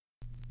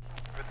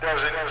Good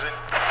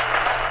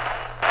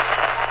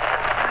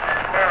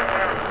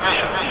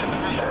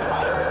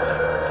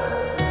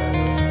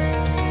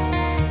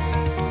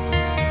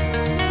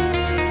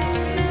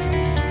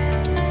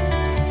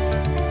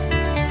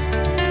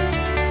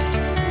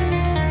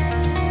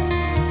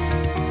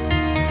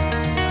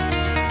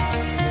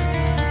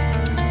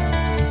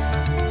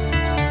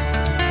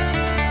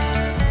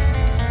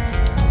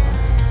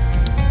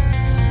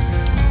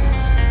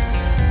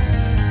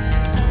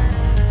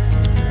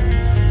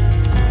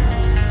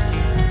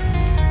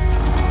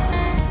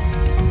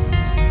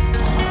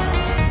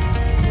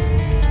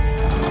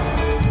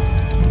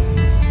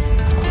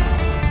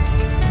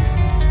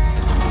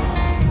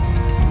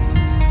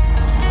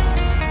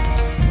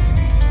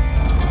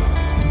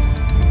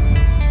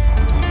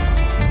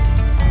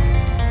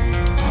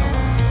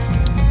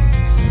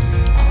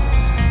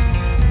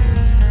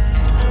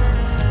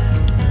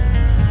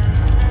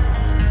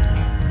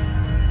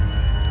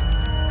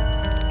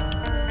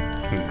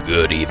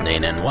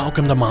evening and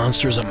welcome to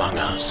Monsters Among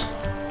Us.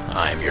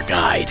 I'm your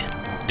guide,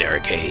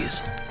 Derek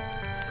Hayes.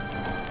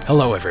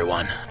 Hello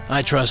everyone.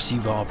 I trust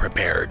you've all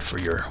prepared for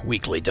your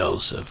weekly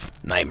dose of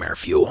nightmare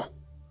fuel.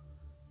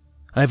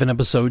 I have an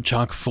episode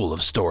chock full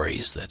of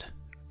stories that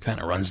kind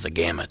of runs the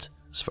gamut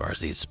as far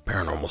as these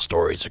paranormal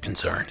stories are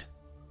concerned.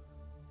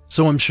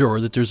 So I'm sure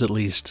that there's at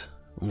least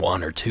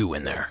one or two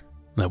in there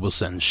that will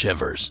send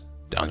shivers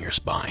down your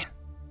spine.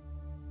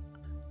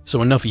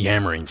 So enough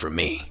yammering from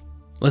me.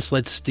 Let's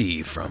let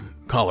Steve from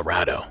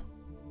Colorado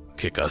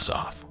kick us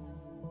off.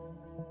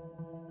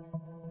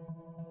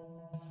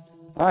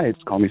 Hi,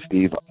 it's Call Me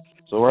Steve.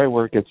 So where I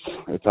work,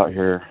 it's out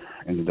here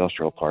in the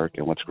industrial park,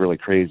 and what's really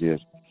crazy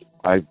is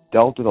I've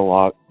dealt with a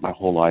lot my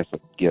whole life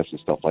with gifts and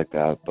stuff like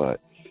that,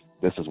 but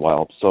this is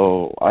wild.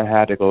 So I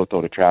had to go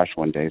throw the trash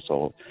one day,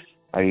 so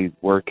I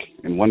work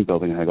in one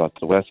building and I go out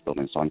to the west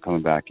building, so I'm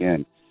coming back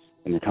in.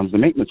 And here comes the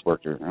maintenance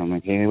worker. And I'm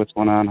like, hey, what's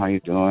going on? How you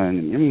doing?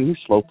 And I mean, he's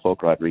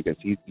Slowpoke Rodriguez.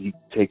 He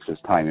takes his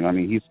time. And I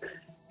mean,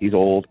 he's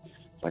old.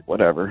 It's like,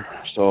 whatever.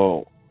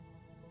 So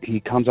he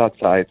comes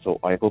outside. So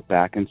I go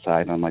back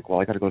inside. And I'm like, well,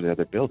 I got to go to the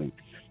other building.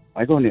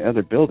 I go in the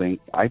other building.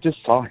 I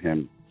just saw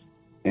him.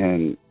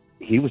 And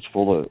he was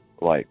full of,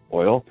 like,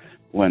 oil.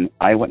 When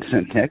I went to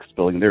the next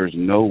building, there was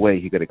no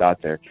way he could have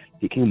got there.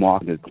 He came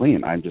walking to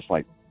clean. I'm just,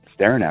 like,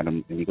 staring at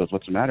him. And he goes,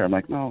 what's the matter? I'm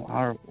like, no,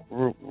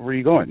 where are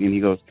you going? And he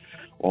goes,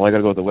 well, I got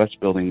to go to the west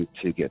building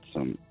to get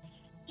some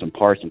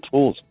parts and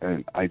tools.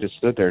 And I just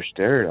stood there,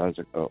 stared. I was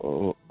like,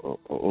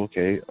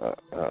 okay,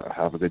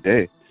 have a good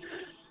day.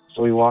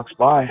 So he walks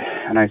by,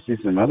 and I see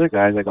some other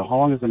guys. I go, how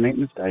long has the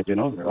maintenance guy been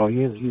over there? Oh,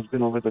 he's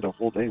been over there the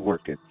whole day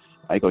working.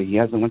 I go, he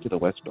hasn't went to the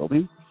west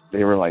building?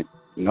 They were like,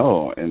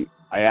 no. And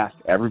I asked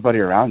everybody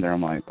around there.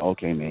 I'm like,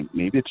 okay,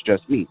 maybe it's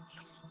just me.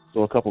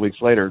 So a couple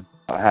weeks later,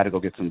 I had to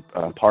go get some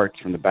parts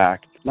from the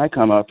back. And I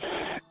come up,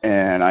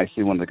 and I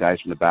see one of the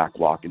guys from the back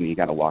walking. He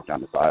got to walk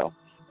down this aisle.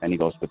 And he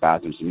goes to the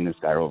bathroom. So me and this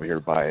guy are over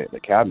here by the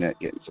cabinet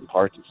getting some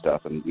parts and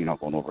stuff and,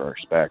 going over our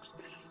specs.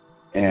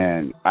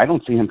 And I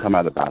don't see him come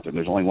out of the bathroom.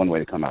 There's only one way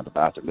to come out of the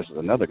bathroom. This is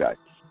another guy.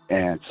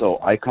 And so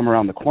I come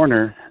around the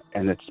corner,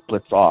 and it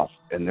splits off.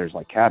 And there's,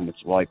 like, cabinets.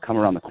 Well, I come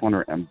around the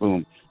corner, and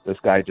boom, this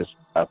guy just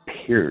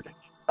appeared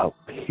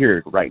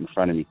right in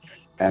front of me.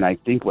 And I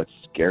think what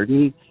scared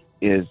me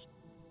is,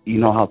 you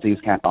know how things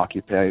can't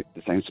occupy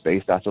the same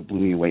space? That's what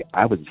blew me away.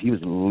 He was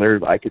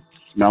literally, I could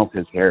smell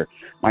his hair.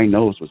 My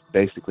nose was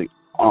basically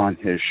on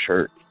his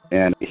shirt.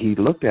 And he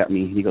looked at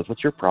me, and he goes,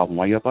 what's your problem?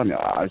 Why are you up on me?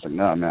 I was like,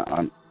 no,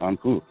 man, I'm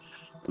cool.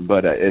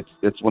 But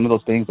it's one of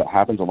those things that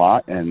happens a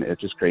lot, and it's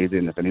just crazy.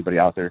 And if anybody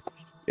out there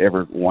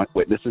ever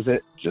witnesses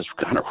it, just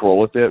kind of roll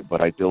with it.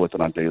 But I deal with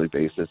it on a daily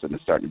basis, and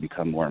it's starting to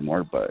become more and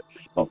more. But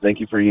well, thank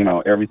you for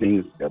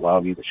everything that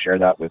allowed me to share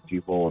that with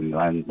people and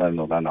let them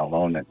know that I'm not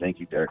alone. And thank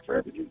you, Derek, for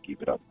everything.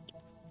 Keep it up.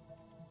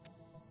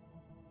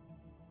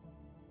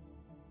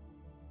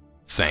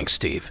 Thanks,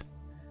 Steve.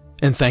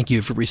 And thank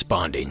you for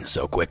responding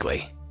so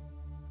quickly.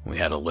 We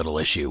had a little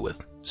issue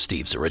with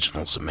Steve's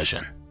original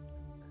submission.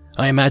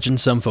 I imagine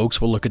some folks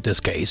will look at this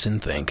case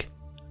and think,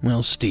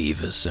 well,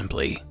 Steve is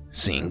simply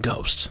seeing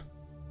ghosts.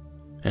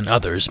 And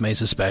others may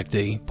suspect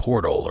a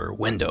portal or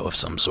window of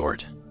some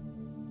sort.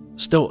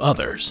 Still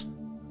others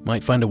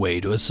might find a way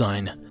to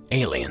assign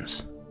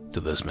aliens to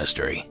this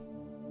mystery.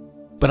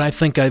 But I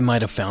think I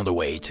might have found a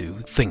way to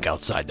think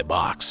outside the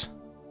box.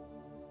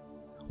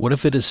 What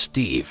if it is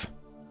Steve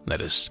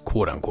that is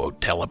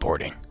quote-unquote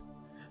teleporting?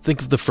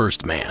 Think of the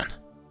first man.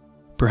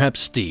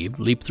 Perhaps Steve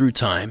leaped through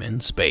time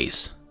and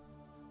space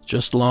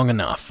just long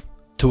enough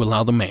to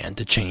allow the man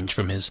to change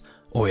from his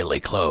oily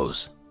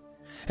clothes.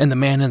 And the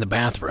man in the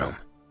bathroom.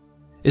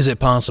 Is it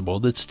possible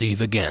that Steve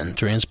again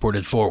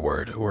transported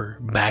forward or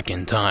back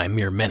in time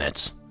mere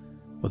minutes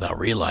without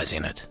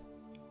realizing it?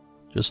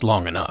 Just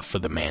long enough for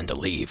the man to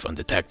leave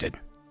undetected.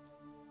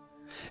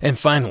 And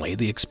finally,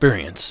 the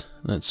experience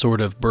that sort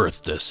of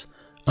birthed this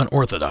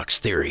unorthodox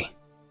theory.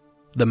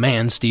 The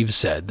man, Steve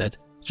said, that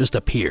just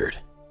appeared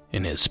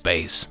in his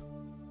space.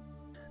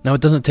 Now,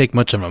 it doesn't take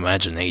much of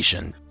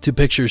imagination to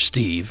picture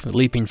Steve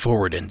leaping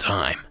forward in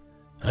time.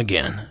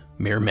 Again,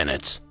 mere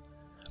minutes.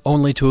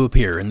 only to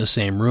appear in the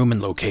same room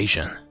and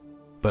location,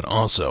 but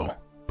also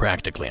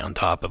practically on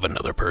top of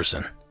another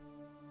person.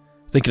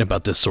 Thinking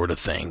about this sort of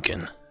thing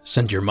can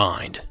send your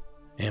mind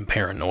and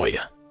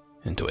paranoia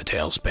into a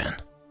tailspin.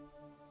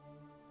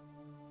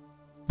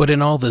 But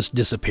in all this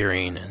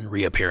disappearing and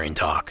reappearing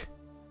talk,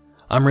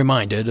 I'm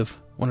reminded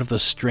of one of the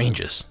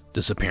strangest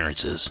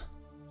disappearances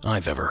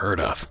I've ever heard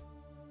of.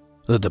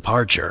 The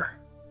departure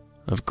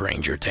of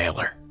Granger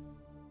Taylor.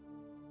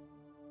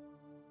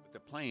 The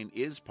plane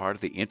is part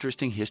of the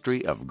interesting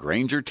history of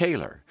Granger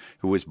Taylor,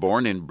 who was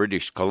born in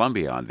British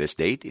Columbia on this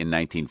date in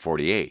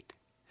 1948.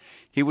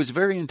 He was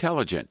very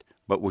intelligent,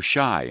 but was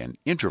shy and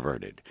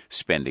introverted,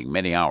 spending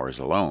many hours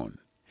alone.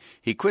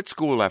 He quit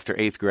school after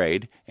 8th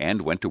grade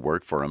and went to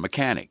work for a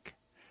mechanic.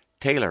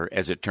 Taylor,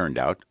 as it turned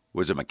out,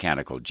 was a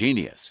mechanical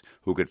genius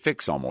who could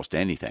fix almost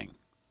anything.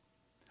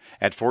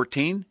 At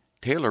 14,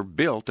 Taylor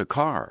built a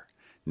car.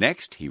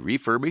 Next, he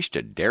refurbished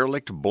a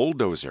derelict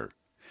bulldozer.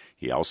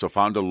 He also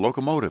found a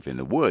locomotive in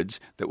the woods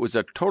that was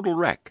a total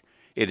wreck.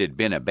 It had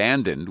been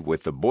abandoned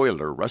with the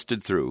boiler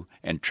rusted through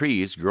and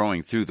trees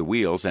growing through the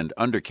wheels and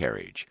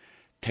undercarriage.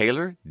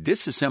 Taylor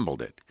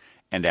disassembled it,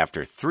 and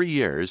after 3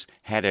 years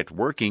had it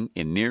working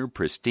in near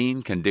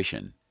pristine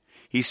condition.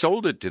 He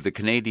sold it to the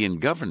Canadian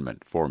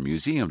government for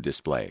museum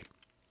display.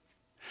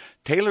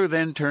 Taylor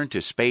then turned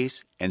to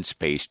space and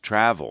space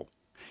travel.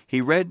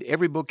 He read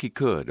every book he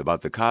could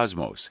about the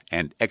cosmos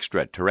and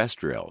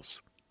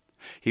extraterrestrials.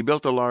 He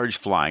built a large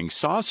flying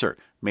saucer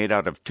made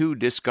out of 2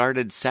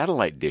 discarded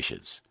satellite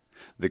dishes.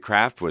 The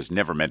craft was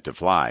never meant to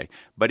fly,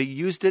 but he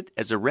used it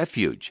as a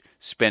refuge,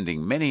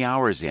 spending many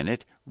hours in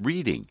it,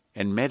 reading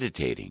and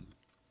meditating.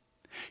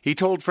 He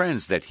told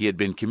friends that he had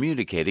been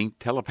communicating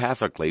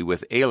telepathically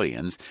with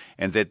aliens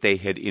and that they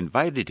had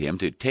invited him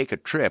to take a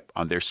trip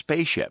on their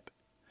spaceship.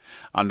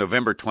 On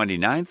November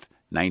 29,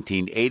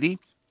 1980,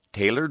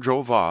 Taylor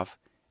drove off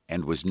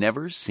and was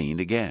never seen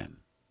again.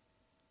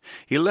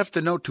 He left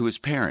a note to his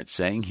parents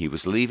saying he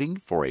was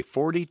leaving for a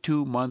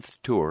 42-month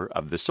tour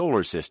of the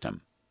solar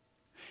system.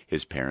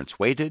 His parents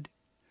waited,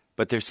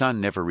 but their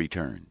son never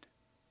returned.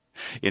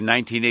 In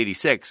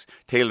 1986,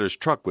 Taylor's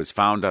truck was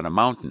found on a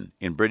mountain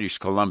in British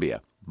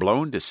Columbia,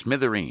 blown to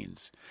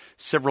smithereens.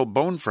 Several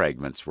bone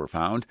fragments were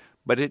found,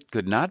 but it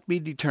could not be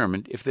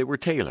determined if they were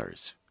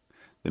Taylor's.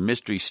 The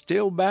mystery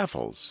still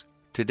baffles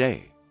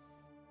today.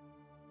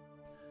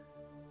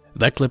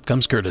 That clip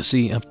comes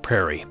courtesy of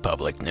Prairie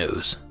Public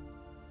News.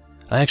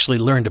 I actually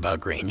learned about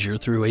Granger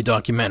through a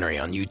documentary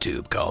on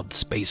YouTube called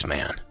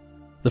Spaceman.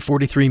 The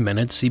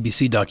 43-minute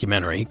CBC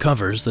documentary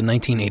covers the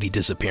 1980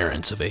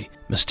 disappearance of a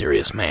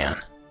mysterious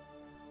man.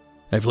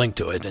 I've linked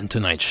to it in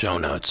tonight's show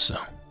notes, so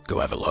go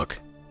have a look.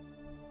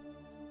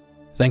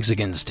 Thanks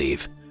again,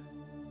 Steve.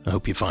 I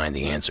hope you find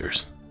the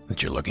answers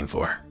that you're looking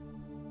for.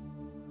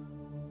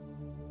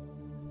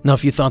 Now,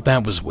 if you thought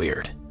that was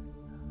weird,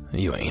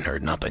 you ain't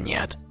heard nothing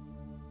yet.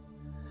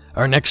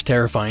 Our next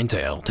terrifying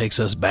tale takes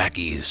us back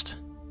east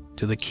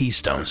to the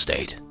Keystone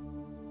State.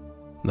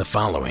 The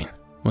following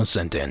was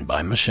sent in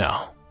by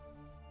Michelle.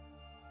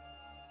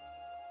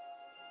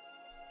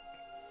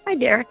 Hi,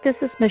 Derek. This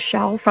is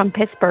Michelle from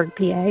Pittsburgh,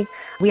 PA.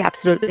 We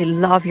absolutely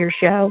love your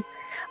show.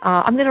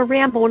 I'm going to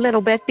ramble a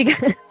little bit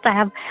because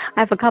I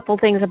have a couple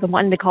things I've been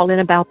wanting to call in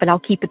about, but I'll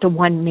keep it to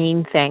one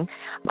main thing.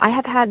 I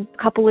have had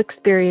a couple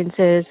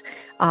experiences.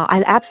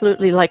 I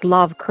absolutely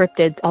love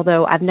cryptids,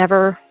 although I've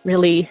never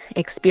really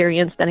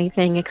experienced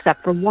anything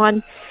except for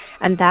one,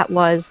 and that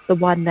was the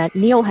one that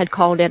Neil had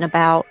called in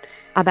about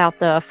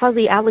the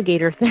fuzzy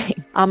alligator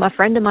thing. A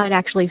friend of mine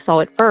actually saw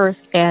it first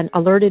and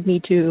alerted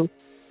me to,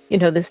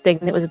 this thing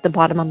that was at the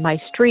bottom of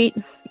my street,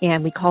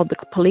 and we called the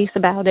police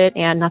about it,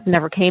 and nothing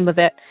ever came of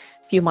it.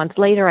 A few months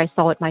later, I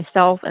saw it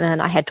myself, and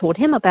then I had told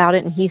him about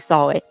it, and he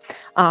saw it.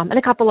 And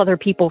a couple other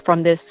people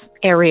from this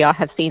area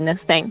have seen this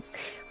thing.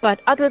 But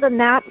other than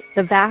that,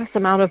 the vast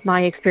amount of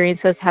my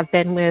experiences have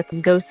been with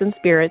ghosts and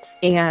spirits,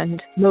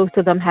 and most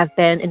of them have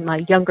been in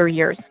my younger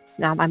years.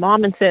 Now, my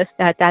mom insists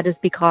that that is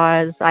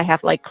because I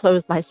have,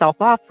 closed myself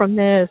off from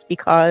this,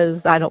 because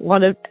I don't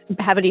want to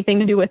have anything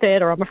to do with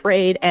it, or I'm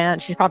afraid,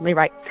 and she's probably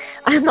right.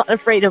 I'm not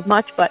afraid of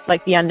much, but,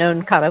 the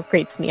unknown kind of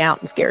creeps me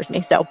out and scares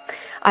me. So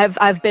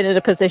I've been in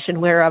a position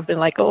where I've been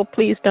oh,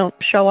 please don't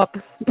show up.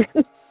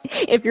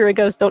 If you're a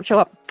ghost, don't show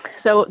up.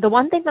 So the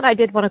one thing that I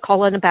did want to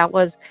call in about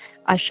was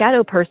a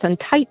shadow person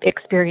type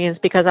experience,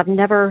 because I've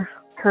never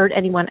heard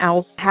anyone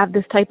else have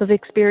this type of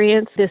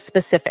experience, this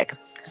specific.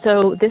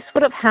 So this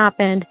would have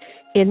happened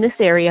in this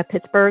area,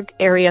 Pittsburgh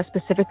area,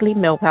 specifically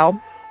Millville,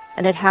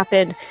 and it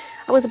happened,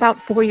 I was about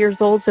 4 years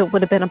old, so it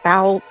would have been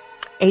about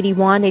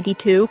 81,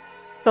 82.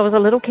 So I was a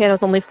little kid, I was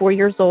only 4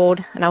 years old,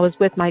 and I was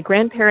with my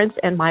grandparents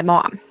and my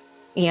mom,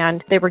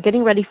 and they were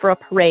getting ready for a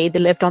parade. They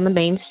lived on the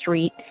main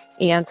street,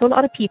 and so a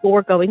lot of people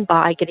were going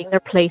by, getting their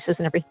places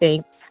and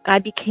everything. And I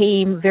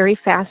became very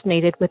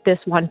fascinated with this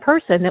one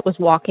person that was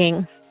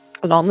walking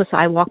along the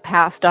sidewalk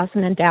past us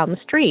and then down the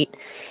street.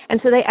 And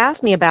so they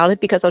asked me about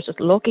it because I was just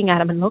looking at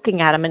him,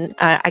 and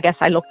I guess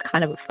I looked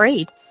kind of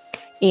afraid.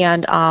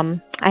 And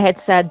I had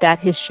said that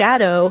his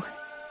shadow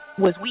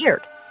was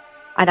weird,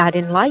 and I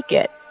didn't like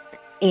it.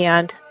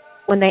 And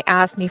when they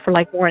asked me for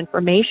like more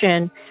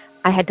information,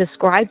 I had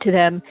described to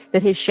them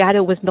that his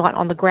shadow was not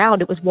on the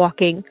ground. It was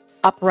walking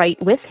upright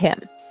with him.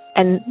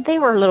 And they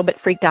were a little bit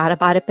freaked out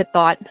about it, but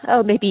thought,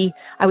 oh, maybe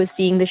I was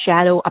seeing the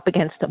shadow up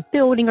against a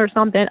building or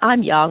something.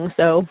 I'm young,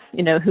 so,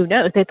 who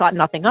knows? They thought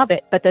nothing of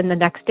it. But then the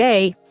next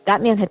day,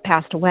 that man had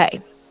passed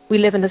away. We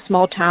live in a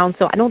small town,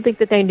 so I don't think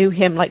that they knew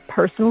him, like,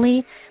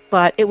 personally,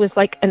 but it was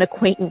like an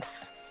acquaintance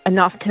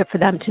enough for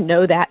them to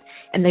know that,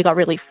 and they got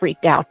really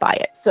freaked out by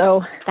it.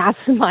 So that's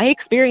my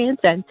experience,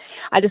 and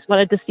I just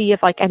wanted to see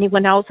if, like,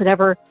 anyone else had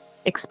ever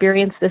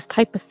experienced this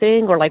type of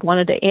thing or like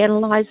wanted to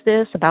analyze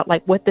this about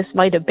like what this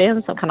might have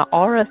been, some kind of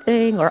aura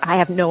thing, or I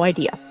have no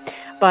idea.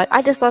 But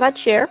I just thought I'd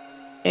share,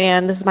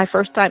 and this is my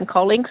first time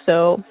calling,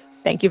 so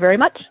thank you very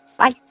much.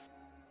 Bye.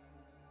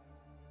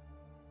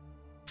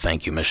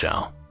 Thank you,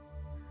 Michelle.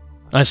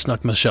 I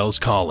snuck Michelle's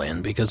call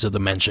in because of the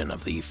mention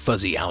of the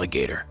fuzzy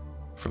alligator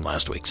from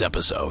last week's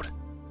episode.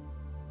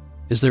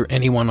 Is there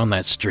anyone on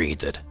that street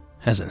that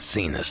hasn't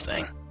seen this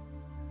thing?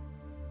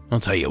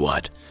 I'll tell you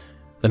what,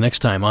 the next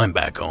time I'm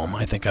back home,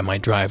 I think I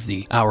might drive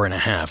the hour and a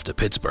half to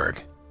Pittsburgh.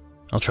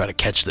 I'll try to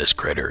catch this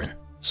critter and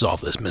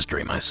solve this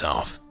mystery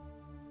myself.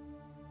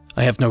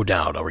 I have no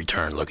doubt I'll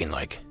return looking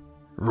like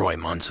Roy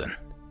Munson.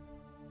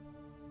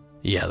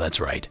 Yeah, that's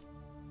right.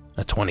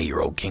 A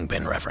 20-year-old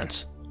Kingpin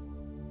reference.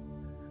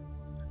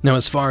 Now,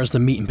 as far as the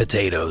meat and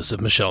potatoes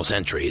of Michelle's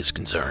entry is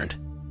concerned,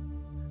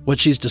 what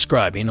she's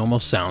describing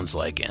almost sounds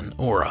like an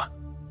aura.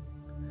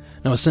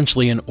 Now,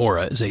 essentially, an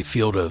aura is a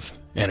field of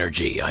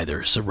energy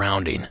either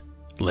surrounding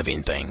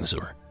living things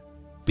or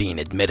being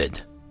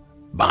admitted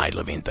by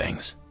living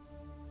things.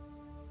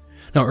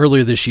 Now,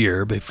 earlier this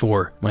year,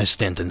 before my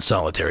stint in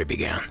solitary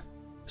began,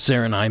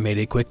 Sarah and I made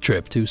a quick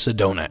trip to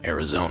Sedona,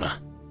 Arizona.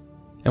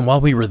 And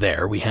while we were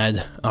there, we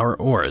had our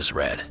auras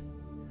read.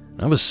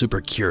 I was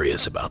super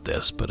curious about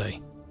this, but I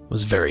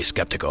was very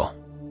skeptical.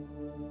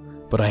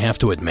 But I have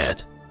to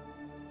admit,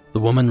 the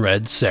woman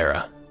read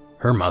Sarah,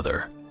 her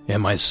mother,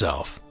 and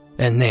myself,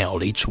 and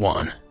nailed each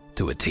one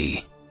to a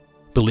T.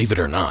 Believe it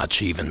or not,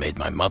 she even made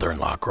my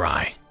mother-in-law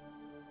cry.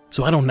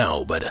 So I don't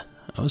know, but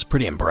I was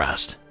pretty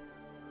impressed.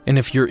 And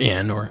if you're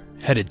in or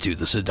headed to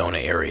the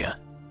Sedona area,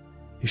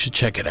 you should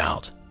check it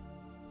out.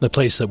 The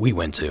place that we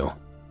went to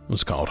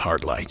was called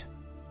Heartlight.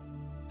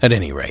 At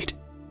any rate,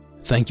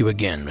 thank you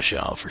again,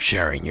 Michelle, for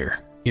sharing your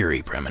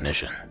eerie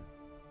premonition.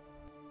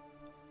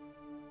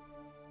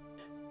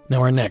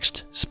 Now our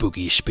next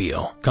spooky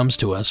spiel comes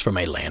to us from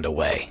a land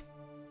away.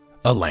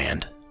 A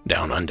land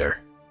down under.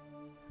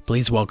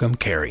 Please welcome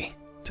Carrie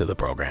to the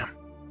program.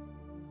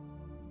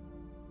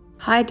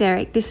 Hi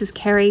Derek, this is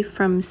Kerry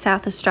from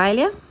South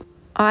Australia.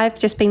 I've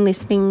just been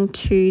listening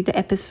to the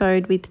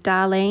episode with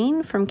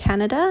Darlene from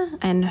Canada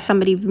and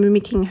somebody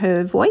mimicking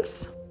her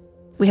voice.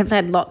 We have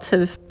had lots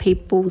of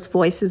people's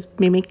voices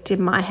mimicked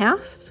in my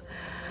house.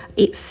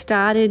 It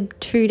started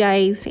 2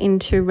 days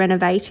into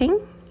renovating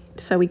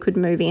so we could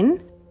move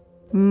in.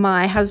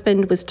 My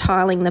husband was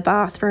tiling the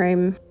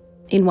bathroom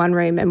in one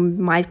room and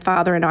my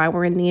father and I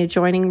were in the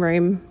adjoining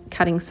room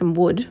cutting some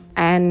wood,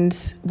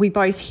 and we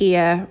both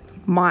hear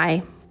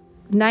my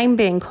name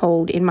being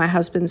called in my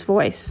husband's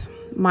voice.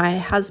 My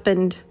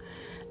husband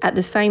at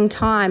the same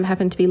time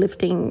happened to be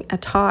lifting a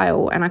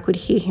tile and I could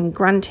hear him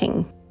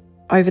grunting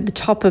over the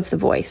top of the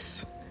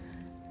voice,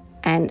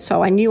 and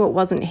so I knew it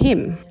wasn't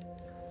him.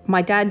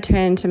 My dad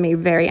turned to me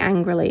very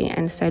angrily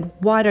and said,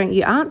 "Why don't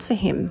you answer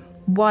him?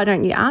 Why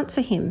don't you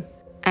answer him?"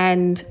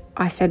 And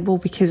I said, well,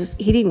 because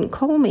he didn't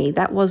call me.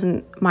 That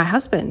wasn't my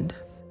husband.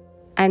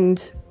 And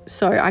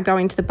so I go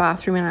into the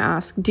bathroom and I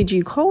ask, did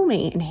you call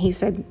me? And he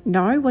said,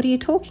 no, what are you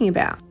talking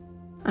about?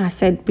 I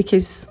said,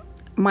 because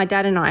my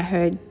dad and I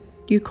heard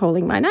you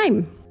calling my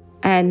name.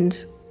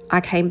 And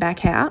I came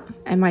back out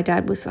and my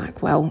dad was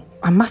like, well,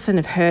 I mustn't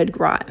have heard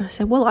right. And I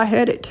said, well, I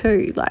heard it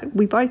too. Like,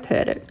 we both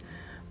heard it.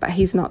 But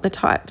he's not the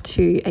type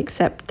to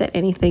accept that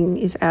anything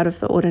is out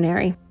of the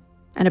ordinary.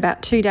 And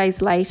about 2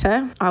 days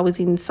later, I was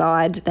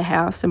inside the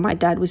house and my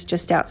dad was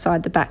just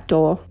outside the back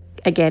door,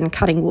 again,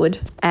 cutting wood.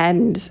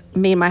 And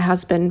me and my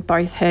husband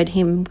both heard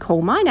him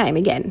call my name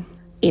again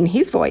in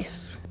his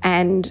voice.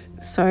 And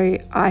so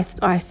I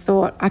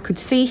thought I could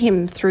see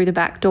him through the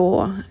back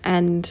door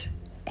and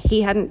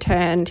he hadn't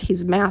turned,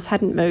 his mouth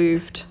hadn't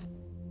moved.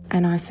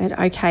 And I said,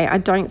 okay, I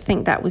don't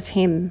think that was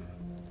him.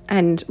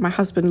 And my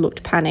husband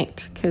looked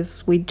panicked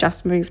because we'd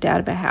just moved out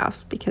of a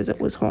house because it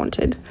was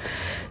haunted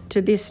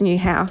to this new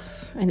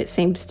house and it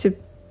seems to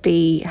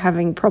be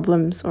having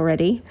problems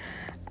already.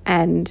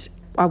 And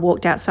I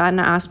walked outside and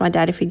I asked my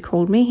dad if he'd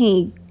called me.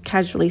 He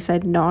casually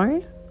said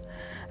no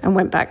and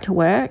went back to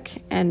work,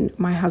 and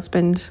my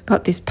husband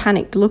got this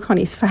panicked look on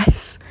his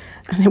face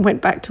and then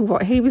went back to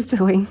what he was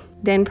doing.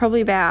 Then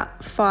probably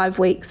about 5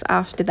 weeks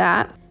after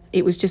that,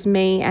 it was just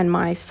me and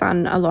my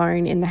son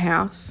alone in the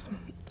house.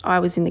 I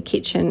was in the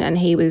kitchen and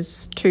he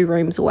was 2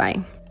 rooms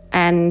away,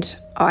 and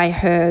I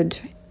heard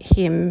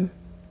him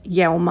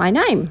yell my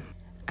name,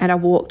 and I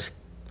walked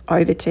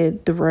over to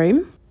the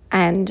room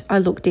And I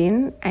looked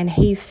in and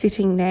he's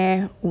sitting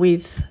there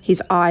with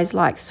his eyes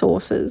like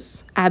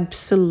saucers,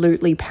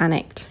 absolutely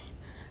panicked.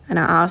 And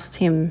I asked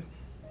him,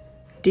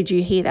 "Did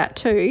you hear that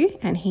too?"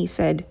 And he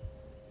said,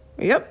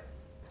 "Yep."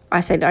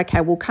 I said,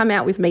 "Okay, well, come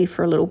out with me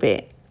for a little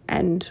bit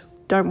and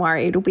don't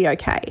worry, it'll be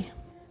okay."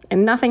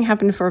 And nothing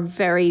happened for a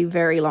very,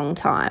 very long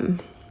time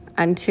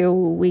until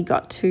we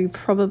got to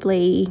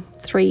probably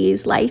 3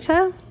 years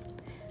later.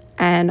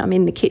 And I'm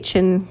in the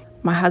kitchen.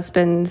 My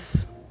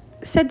husband's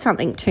said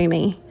something to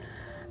me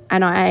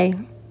and I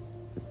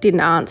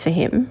didn't answer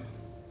him.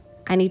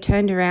 And he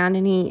turned around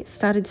and he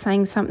started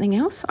saying something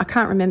else. I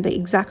can't remember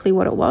exactly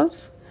what it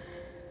was.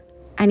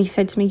 And he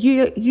said to me,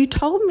 you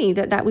told me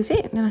that was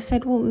it. And I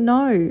said, "Well,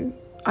 no,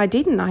 I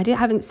didn't. I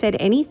haven't said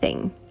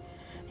anything."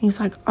 And he was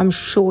like, "I'm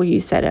sure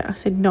you said it." I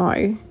said,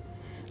 "No."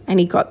 And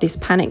he got this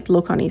panicked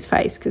look on his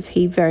face because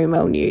he very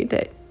well knew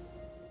that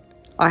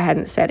I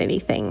hadn't said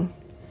anything.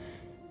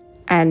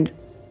 And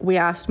we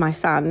asked my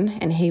son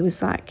and he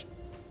was like,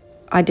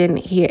 "I didn't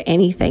hear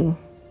anything."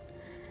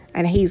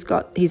 And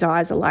his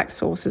eyes are like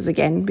saucers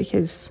again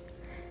because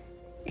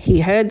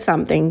he heard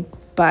something,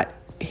 but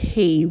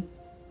he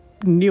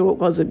knew it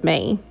wasn't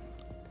me.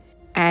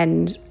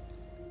 And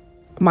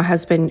my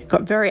husband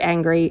got very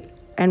angry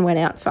and went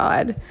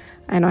outside.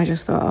 And I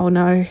just thought, oh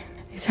no,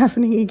 it's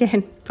happening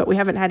again. But we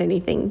haven't had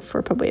anything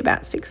for probably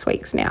about 6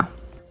 weeks now.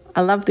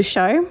 I love the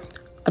show.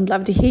 I'd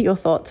love to hear your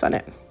thoughts on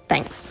it.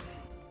 Thanks.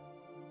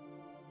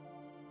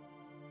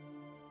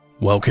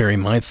 Well, Carrie,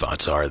 my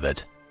thoughts are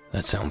that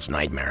sounds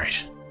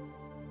nightmarish.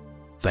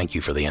 Thank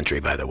you for the entry,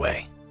 by the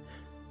way.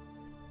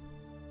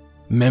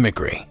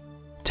 Mimicry,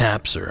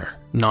 taps or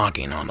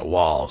knocking on the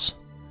walls,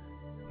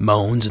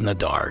 moans in the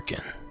dark,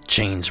 and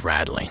chains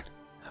rattling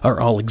are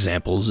all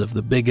examples of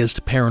the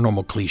biggest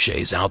paranormal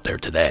cliches out there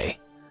today.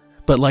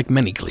 But like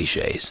many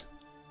cliches,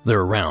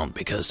 they're around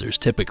because there's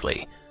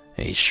typically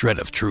a shred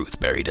of truth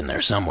buried in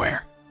there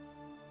somewhere.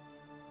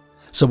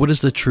 So what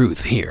is the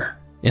truth here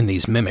in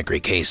these mimicry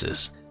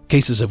cases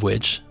of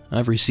which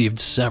I've received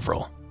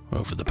several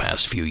over the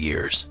past few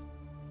years?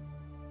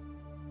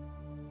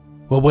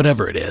 Well,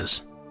 whatever it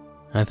is,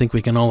 I think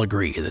we can all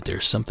agree that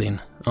there's something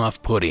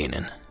off-putting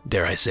and,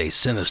 dare I say,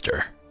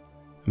 sinister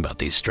about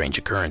these strange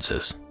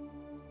occurrences.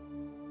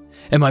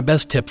 And my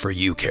best tip for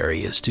you,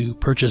 Carrie, is to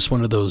purchase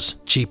one of those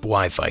cheap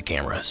Wi-Fi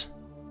cameras.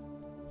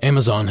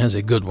 Amazon has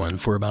a good one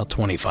for about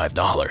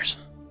 $25.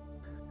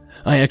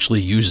 I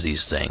actually use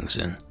these things,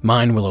 and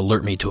mine will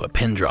alert me to a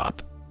pin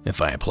drop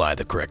if I apply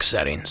the correct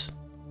settings.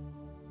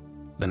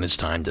 Then it's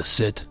time to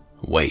sit,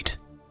 wait,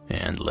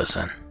 and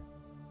listen.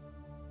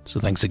 So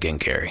thanks again,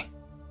 Carrie,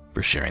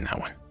 for sharing that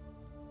one.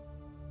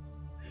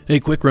 A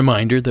quick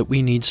reminder that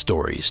we need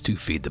stories to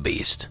feed the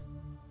beast.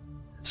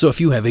 So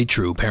if you have a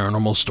true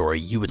paranormal story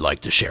you would like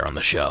to share on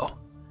the show,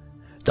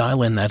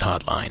 dial in that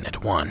hotline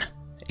at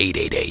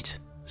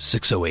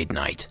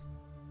 1-888-608-NIGHT.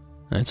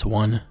 That's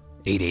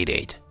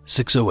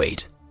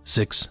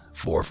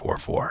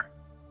 1-888-608-6444.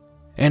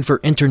 And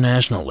for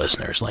international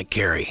listeners like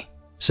Carrie,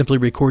 simply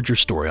record your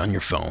story on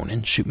your phone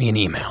and shoot me an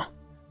email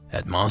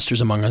at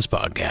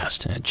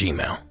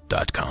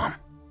monstersamonguspodcast@gmail.com.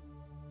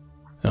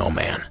 Oh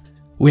man,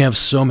 we have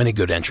so many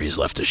good entries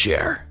left to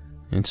share,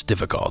 it's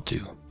difficult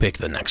to pick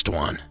the next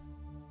one.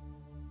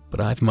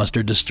 But I've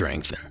mustered the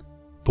strength and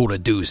pulled a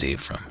doozy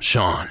from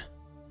Sean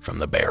from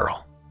the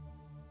Barrel.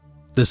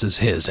 This is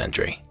his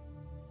entry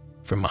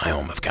from my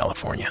home of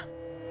California.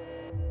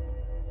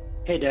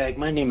 Hey Derek,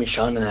 my name is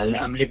Sean and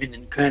I'm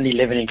currently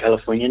living in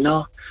California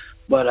now,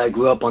 but I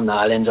grew up on the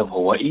islands of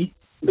Hawaii,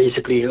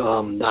 basically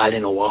the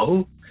island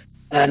Oahu.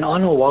 And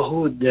on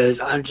Oahu,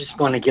 I just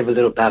want to give a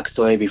little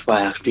backstory before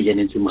I actually get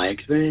into my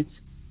experience.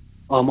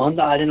 On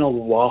the island of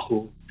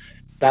Oahu,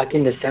 back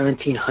in the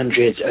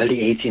 1700s,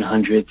 early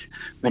 1800s,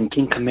 when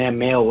King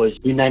Kamehameha was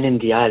uniting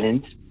the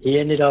islands, he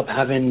ended up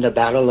having the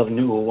Battle of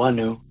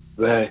Nu'uanu,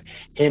 where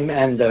him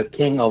and the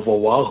king of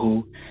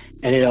Oahu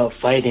ended up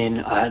fighting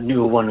at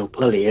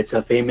Nu'uanu-Puli. It's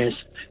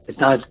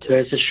not a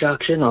tourist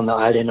attraction on the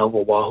island of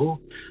Oahu,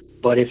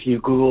 but if you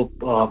Google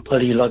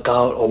Puli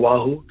Lookout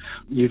Oahu,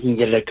 you can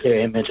get a clear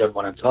image of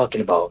what I'm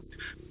talking about.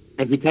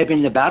 If you type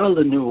in the Battle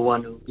of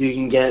Nu'uanu, you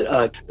can get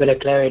a bit of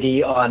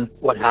clarity on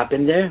what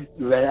happened there,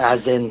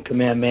 as in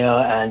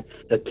Kamehameha and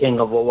the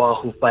king of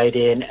Oahu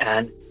fighting,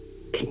 and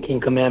King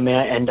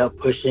Kamehameha ended up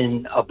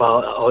pushing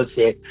about, I would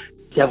say,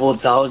 several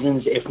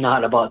thousands, if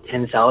not about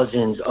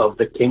 10,000 of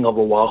the king of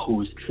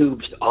Oahu's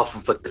troops off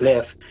of a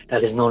cliff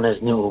that is known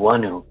as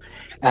Nu'uanu.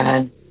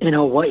 And in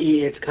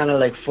Hawaii, it's kind of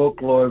like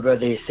folklore where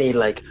they say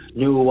like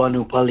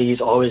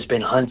Nu'uanu-Puli's always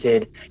been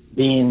hunted,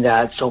 being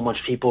that so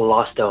much people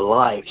lost their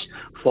lives,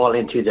 fall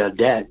into their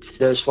deaths.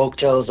 There's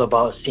folktales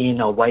about seeing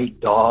a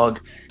white dog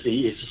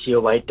basically, if you see a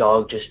white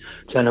dog, just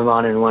turn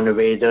around and run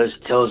away. There's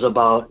tales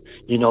about,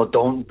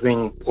 don't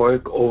bring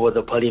pork over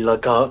the Pali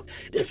Lookout.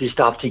 If you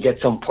stop to get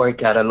some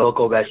pork at a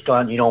local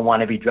restaurant, you don't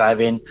want to be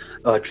driving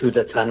through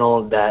the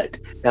tunnel that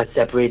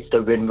separates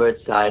the windward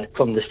side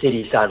from the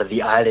city side of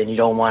the island. You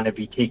don't want to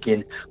be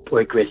taking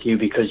pork with you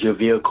because your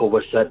vehicle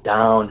was shut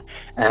down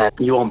and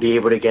you won't be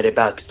able to get it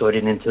back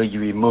sorted until you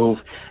remove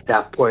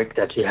that pork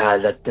that you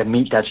had, the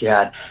meat that you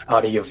had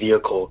out of your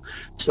vehicle.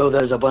 So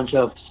there's a bunch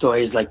of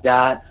stories like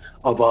that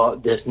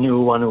about this new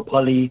Wanu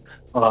Pali,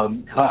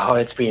 how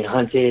it's being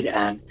hunted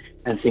and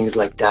things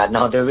like that.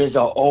 Now there is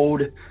an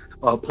old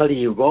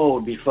Pali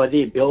Road before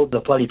they built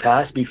the Pali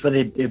Pass, before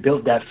they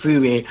built that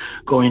freeway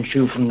going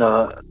through from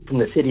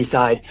the city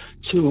side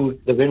to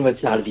the windward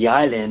side of the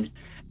island.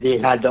 They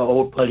had the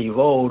old Pali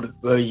Road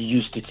where you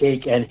used to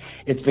take, and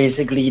it's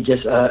basically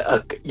just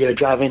you're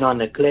driving on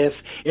the cliff.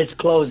 It's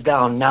closed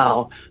down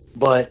now,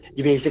 but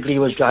you basically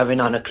was driving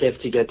on a cliff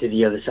to get to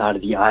the other side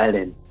of the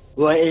island.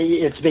 Well,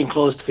 it's been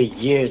closed for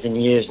years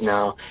and years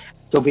now.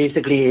 So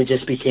basically, it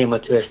just became a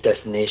tourist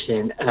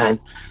destination, and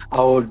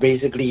I would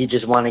basically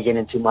just want to get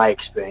into my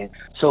experience.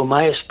 So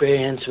my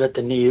experience with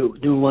the new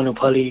Wanu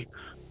Pali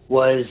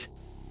was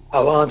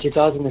around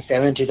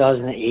 2007,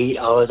 2008.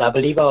 I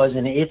believe I was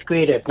in 8th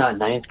grade, if not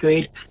 9th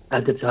grade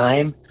at the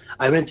time.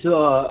 I went to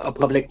a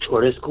public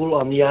charter school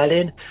on the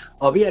island.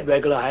 We had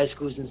regular high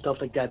schools and stuff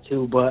like that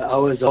too, but I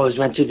always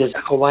went to this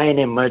Hawaiian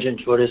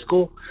emergent charter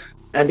school.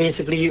 And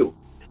basically,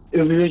 it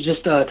was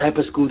just a type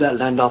of school that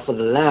landed off of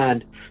the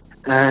land.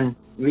 And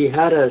we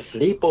had a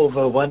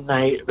sleepover one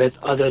night with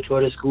other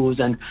charter schools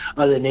and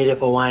other Native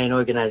Hawaiian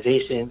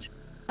organizations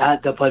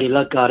at the Pali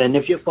Lookout. And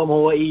if you're from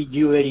Hawaii,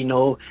 you already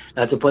know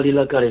that the Pali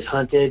Lookout is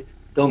haunted.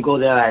 Don't go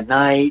there at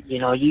night.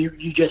 You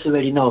just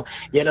already know,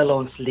 let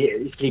alone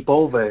sleep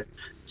over.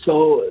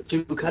 So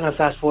to kind of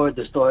fast forward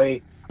the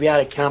story, we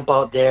had a camp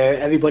out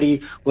there.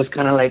 Everybody was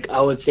kind of like,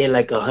 I would say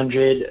like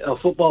a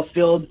football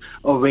field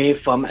away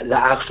from the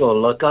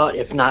actual lookout,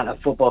 if not a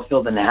football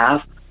field and a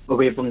half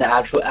away from the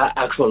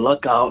actual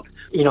lookout,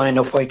 in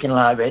a parking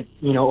lot with,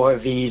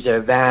 RVs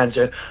or vans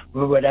or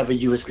whatever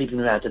you were sleeping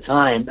in at the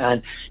time.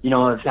 And,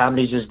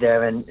 families was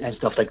there and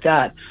stuff like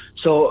that.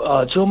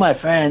 So two of my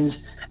friends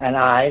and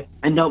I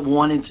ended up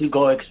wanting to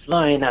go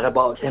exploring at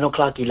about 10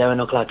 o'clock, 11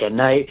 o'clock at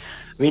night.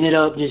 We ended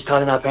up just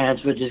telling our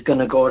parents we're just going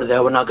to go to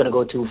there. We're not going to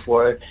go too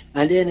far.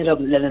 And they ended up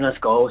letting us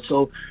go.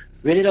 So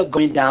we ended up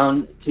going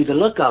down to the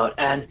lookout.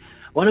 And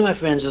one of my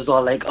friends was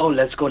all like, oh,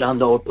 let's go down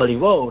the old Pali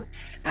Road.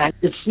 And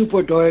it's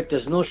super dark.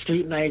 There's no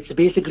street lights.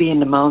 Basically in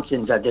the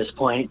mountains at this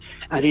point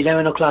at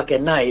 11 o'clock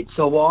at night.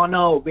 So we're on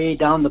our way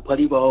down the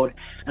Pali Road.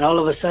 And all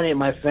of a sudden,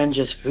 my friend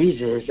just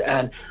freezes.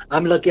 And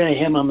I'm looking at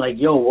him. I'm like,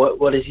 yo,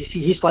 what does he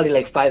see? He's probably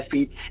like 5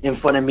 feet in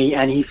front of me.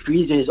 And he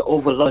freezes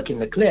overlooking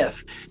the cliff.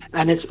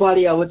 And it's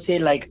probably, I would say,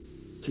 like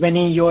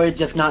 20 yards,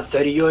 if not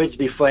 30 yards,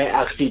 before it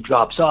actually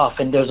drops off.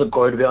 And there's a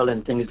guardrail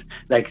and things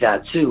like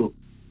that, too.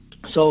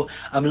 So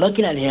I'm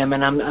looking at him,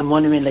 and I'm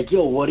wondering, like,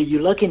 yo, what are you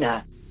looking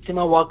at? So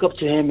I walk up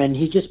to him, and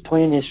he's just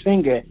pointing his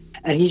finger,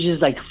 and he's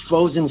just, like,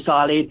 frozen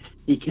solid.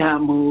 He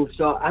can't move.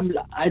 So I'm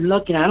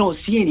looking. I don't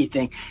see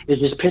anything. It's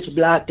just pitch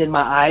black. Then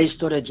my eyes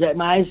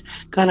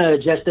kind of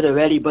adjusted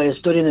already, but it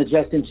started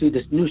adjusting to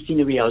this new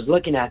scenery I was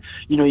looking at.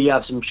 You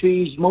have some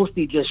trees,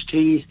 mostly just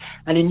trees,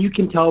 and then you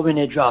can tell when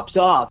it drops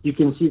off. You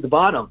can see the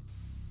bottom.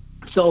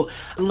 So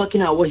I'm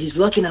looking at what he's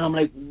looking at. I'm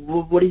like,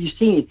 what are you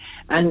seeing?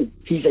 And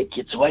he's like,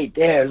 it's right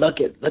there. Look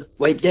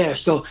right there.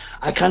 So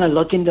I kind of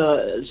look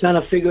into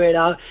trying to figure it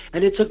out.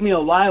 And it took me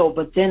a while,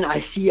 but then I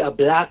see a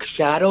black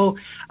shadow.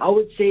 I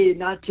would say,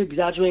 not to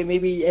exaggerate,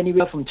 maybe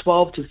anywhere from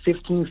 12 to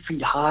 15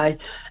 feet high,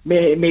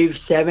 maybe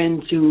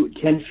 7 to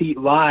 10 feet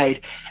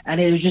wide.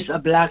 And it was just a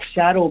black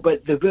shadow.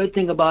 But the good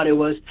thing about it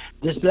was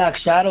this black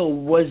shadow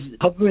was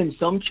covering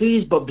some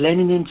trees, but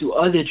blending into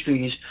other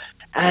trees.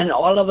 And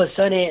all of a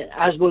sudden,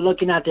 as we're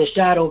looking at the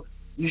shadow,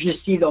 you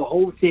just see the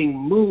whole thing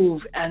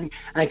move and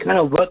kind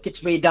of work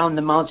its way down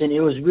the mountain.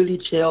 It was really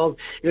chill.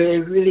 It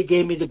really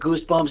gave me the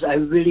goosebumps. I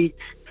really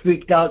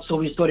freaked out, so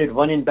we started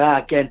running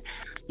back. And,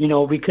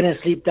 we couldn't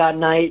sleep that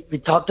night. We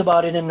talked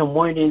about it in the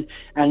morning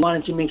and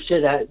wanted to make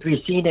sure that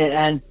we seen it.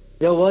 And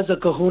there was a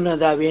kahuna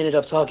that we ended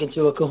up talking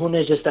to. A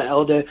kahuna is just an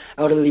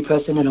elderly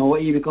person in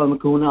Hawaii. We call them a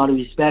kahuna out of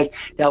respect.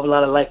 They have a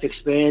lot of life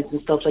experience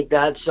and stuff like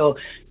that. So,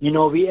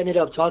 we ended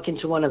up talking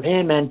to one of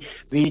him, and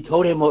we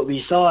told him what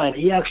we saw, and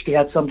he actually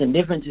had something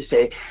different to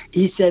say.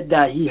 He said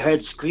that he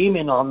heard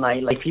screaming all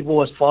night, like people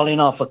was falling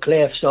off a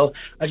cliff. So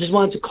I just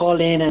wanted to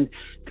call in and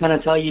kind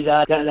of tell you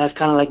that. That's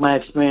kind of like my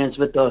experience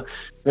with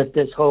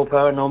this whole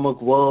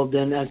paranormal world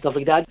and stuff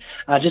like that.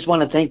 I just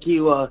want to thank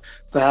you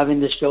for having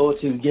this show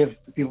to give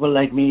people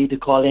like me to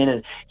call in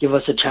and give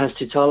us a chance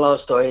to tell our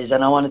stories.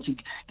 And I wanted to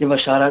give a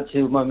shout out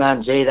to my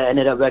man Jay that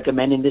ended up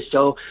recommending this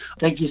show.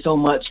 Thank you so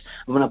much.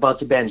 I'm about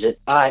to binge it.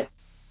 All right.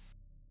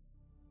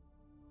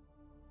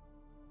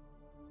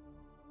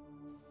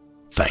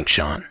 Thanks,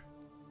 Sean.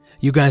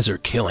 You guys are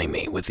killing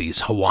me with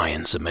these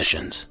Hawaiian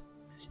submissions.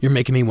 You're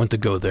making me want to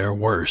go there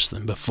worse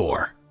than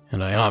before,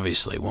 and I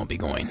obviously won't be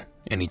going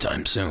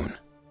anytime soon.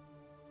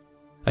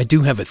 I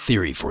do have a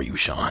theory for you,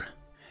 Sean,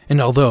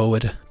 and although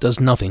it does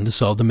nothing to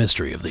solve the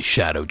mystery of the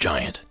Shadow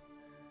Giant,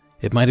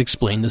 it might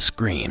explain the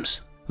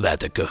screams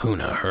that the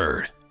kahuna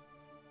heard.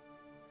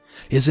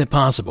 Is it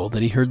possible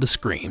that he heard the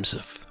screams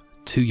of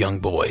 2 young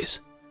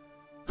boys,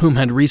 whom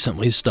had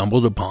recently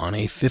stumbled upon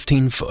a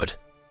 15-foot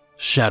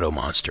shadow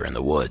monster in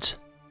the woods?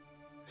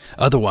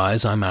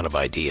 Otherwise, I'm out of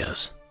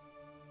ideas,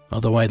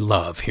 although I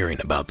love hearing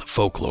about the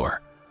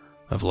folklore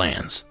of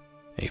lands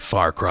a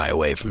far cry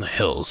away from the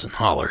hills and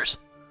hollers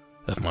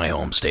of my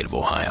home state of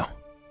Ohio.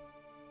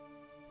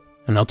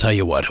 And I'll tell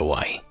you what,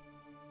 Hawaii,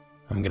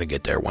 I'm gonna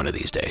get there one of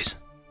these days.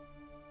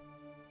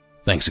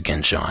 Thanks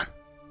again, Sean,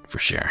 for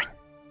sharing.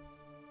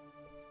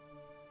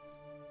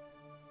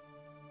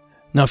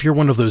 Now, if you're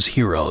one of those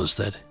heroes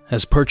that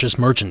has purchased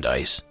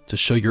merchandise to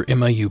show your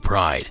MIU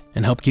pride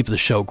and help keep the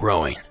show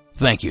growing,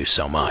 thank you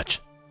so much.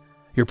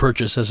 Your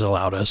purchase has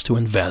allowed us to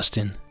invest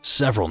in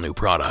several new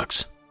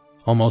products,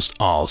 almost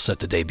all set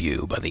to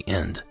debut by the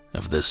end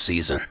of this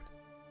season.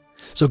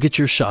 So get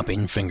your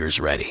shopping fingers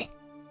ready,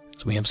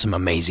 as we have some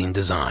amazing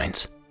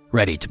designs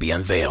ready to be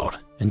unveiled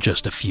in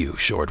just a few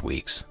short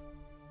weeks.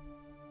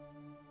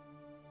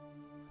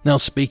 Now,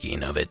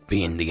 speaking of it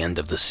being the end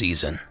of the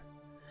season,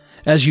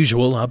 as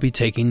usual, I'll be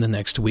taking the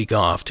next week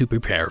off to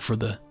prepare for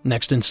the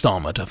next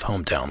installment of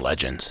Hometown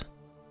Legends.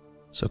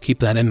 So keep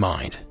that in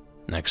mind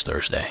next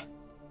Thursday.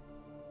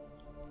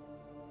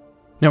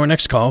 Now, our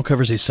next call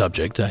covers a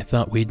subject I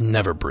thought we'd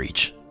never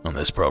breach on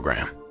this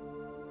program.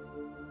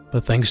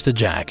 But thanks to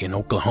Jack in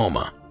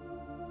Oklahoma,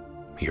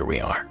 here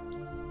we are.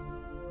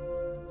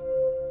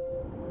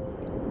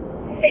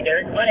 Hey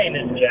Derek, my name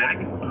is Jack.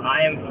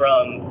 I am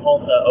from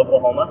Tulsa,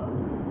 Oklahoma,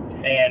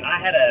 and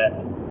I had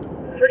a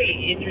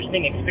pretty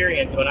interesting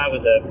experience when I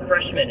was a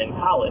freshman in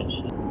college.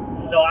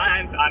 So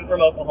I'm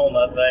from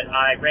Oklahoma, but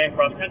I ran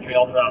cross country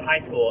all throughout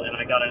high school, and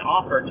I got an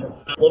offer to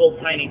a little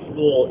tiny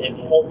school in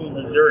Fulton,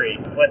 Missouri,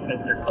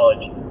 Westminster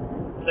College.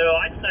 So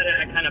I decided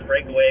I'd kind of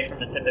break away from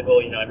the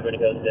typical,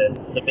 everybody goes to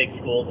the big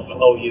schools,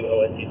 OU,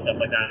 OSU, stuff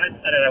like that. I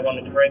decided I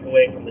wanted to break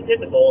away from the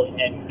typical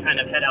and kind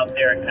of head out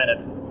there and kind of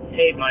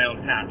pave my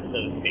own path, so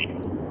to speak.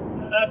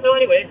 So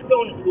anyways,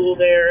 going to school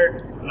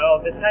there,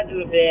 this had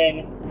to have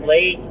been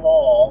late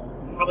fall,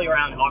 probably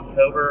around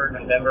October,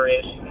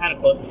 November-ish, kind of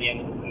close to the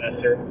end of the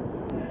semester.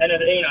 And as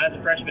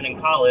a freshman in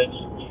college,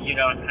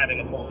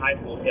 having a full high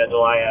school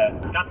schedule, I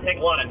got to take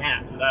a lot of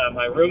naps.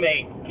 My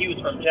roommate, he was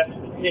from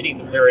Jefferson City,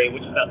 Missouri,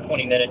 which is about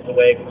 20 minutes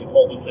away from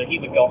Fulton, so he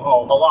would go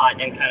home a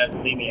lot and kind of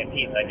leave me in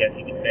peace, I guess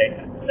you could say.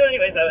 So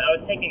anyways, I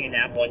was taking a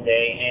nap one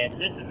day, and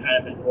this is kind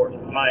of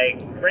important. My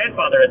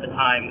grandfather at the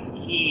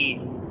time,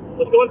 he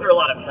was going through a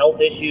lot of health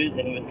issues,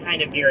 and he was kind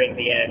of nearing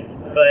the end,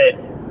 but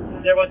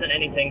there wasn't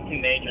anything too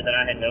major that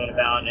I had known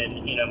about, and,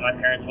 my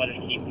parents wanted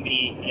to keep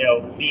me,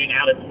 being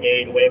out of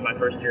state, away my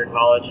first year of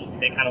college.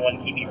 They kind of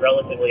wanted to keep me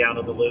relatively out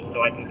of the loop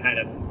so I can kind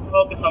of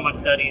focus on my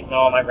studies and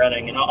all my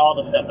running and all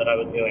the stuff that I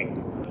was doing.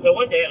 So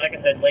one day, like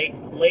I said,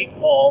 late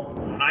fall,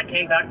 I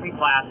came back from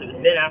class. It was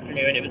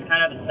mid-afternoon. It was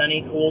kind of a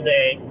sunny, cool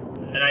day,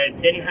 and I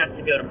didn't have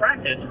to go to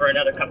practice for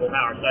another couple of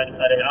hours. So I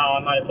decided,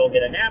 I might as well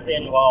get a nap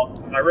in while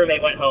my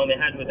roommate went home.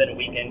 It had to have been a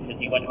weekend because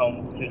he went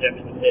home to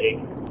Jefferson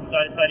City. So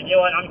I decided,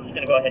 I'm just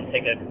going to go ahead and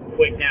take a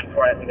quick nap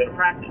before I have to go to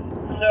practice.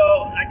 So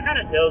I kind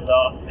of dozed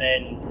off,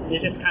 and it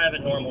was just kind of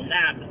a normal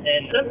nap,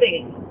 and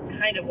something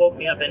kind of woke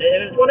me up. And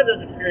it was one of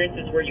those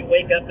experiences where you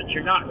wake up, but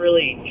you're not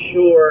really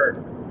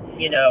sure,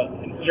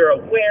 you're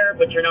aware,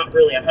 but you're not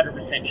really 100%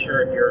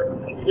 sure if you're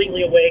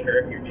completely awake or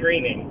if you're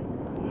dreaming.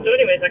 So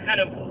anyways, I kind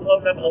of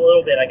woke up a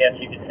little bit, I guess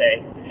you could say,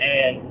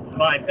 and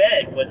my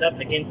bed was up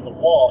against the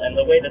wall, and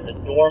the way that the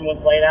dorm was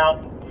laid out,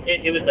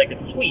 it was like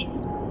a suite.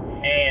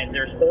 And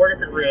there's 4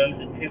 different rooms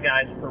and 2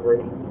 guys per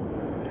room.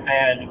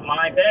 And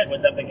my bed was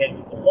up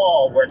against the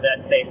wall where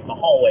that faced the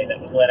hallway that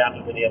was led out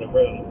into the other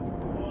room.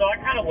 So I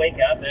kind of wake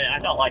up, and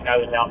I felt like I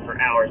was out for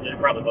hours, and it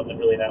probably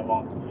wasn't really that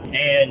long.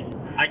 And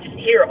I just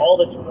hear all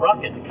this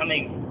ruckus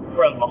coming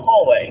from the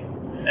hallway.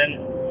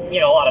 And,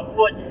 a lot of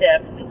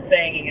footsteps and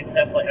banging and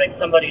stuff, like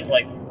somebody's,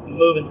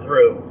 moving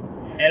through.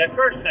 And at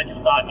first I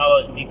just thought,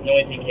 it's these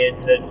noisy kids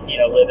that,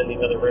 live in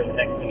these other rooms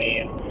next to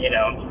me, and,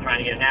 I'm just trying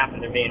to get a nap, and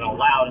they're being all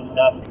loud and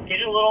stuff.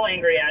 Getting a little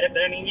angry at it,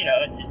 but it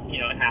just,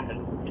 it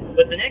happens.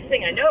 But the next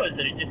thing I know is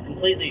that it just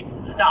completely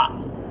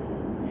stopped.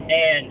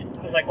 And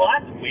I was like, well,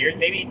 that's weird.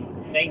 Maybe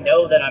they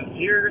know that I'm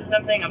here or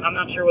something. I'm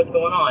not sure what's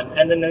going on.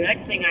 And then the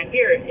next thing I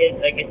hear is,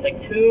 it's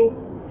like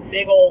 2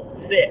 big old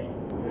fists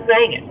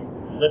banging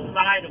the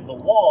side of the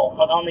wall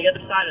on the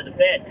other side of the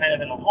bed, kind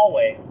of in the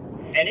hallway.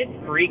 And it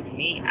freaked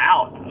me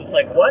out. I was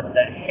like, what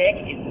the heck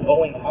is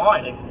going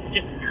on? It's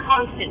just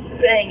constant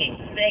banging,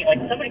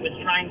 like somebody was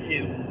trying to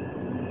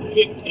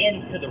get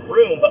into the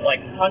room, but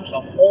punch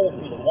a hole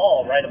through the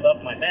wall right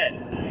above my bed.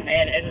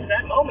 And it's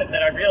that moment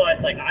that I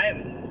realized, I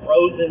am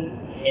frozen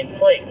in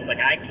place.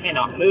 I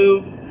cannot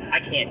move.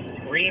 I can't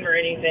scream or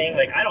anything.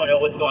 I don't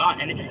know what's going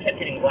on. And it just kept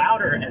getting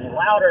louder and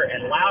louder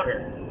and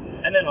louder.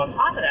 And then on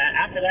top of that,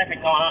 after that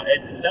had gone on,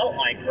 it felt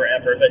like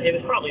forever, but it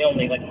was probably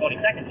only 20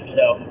 seconds or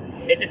so.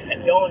 It just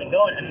kept going and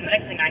going, and the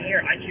next thing I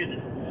hear, I hear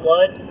this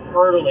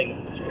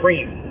blood-curdling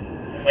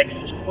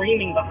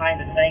screaming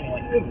behind the thing,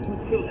 like,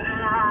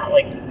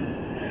 like,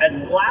 as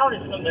loud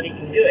as somebody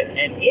can do it,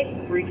 and it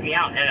freaked me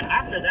out. And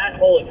after that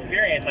whole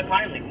experience, I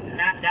finally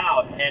tapped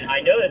out, and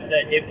I noticed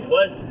that it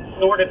was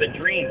sort of a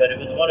dream, but it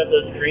was one of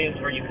those dreams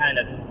where you kind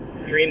of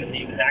dream of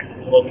the exact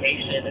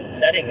location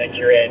and setting that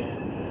you're in.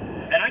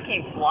 And I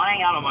came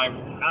flying out of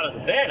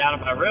the bed, out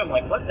of my room,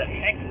 like, what the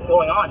heck is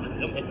going on?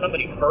 Is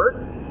somebody hurt?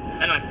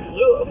 And I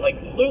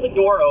flew the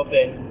door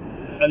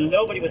open, and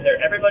nobody was there.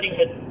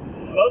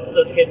 Most of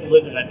those kids who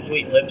lived in that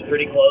suite lived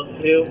pretty close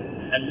to,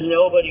 and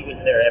nobody was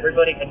there.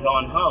 Everybody had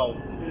gone home.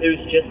 It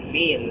was just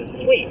me in the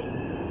suite.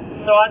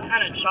 So I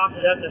kind of chalked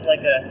it up as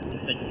like a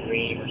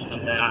dream or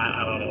something.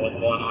 I don't know what's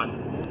going on.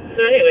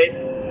 So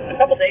anyways, a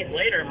couple days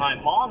later, my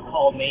mom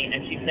called me,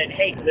 and she said,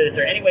 hey, is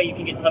there any way you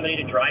can get somebody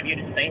to drive you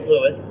to St.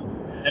 Louis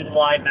and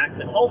fly back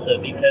to Tulsa,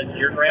 because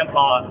your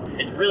grandpa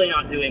is really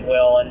not doing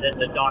well, and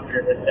the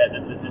doctor has said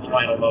this is his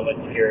final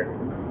moments here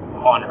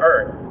on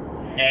Earth.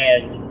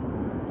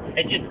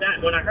 And just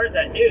that, when I heard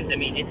that news, I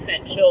mean, it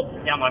sent chills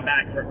down my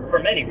back for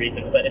many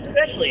reasons, but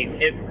especially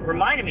it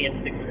reminded me of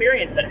this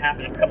experience that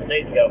happened a couple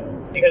days ago.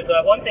 Because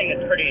one thing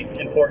that's pretty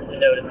important to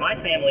note is my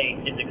family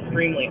is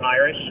extremely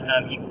Irish.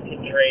 You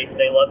can trace,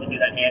 they love to do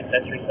that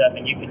ancestry stuff,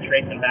 and you can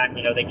trace them back.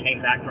 You know, they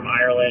came back from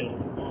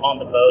Ireland on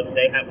the boats.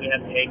 We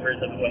have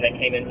papers of when they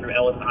came in through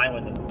Ellis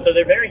Island. So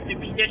they're very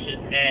superstitious,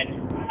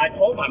 and I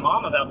told my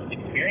mom about this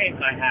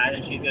experience I had,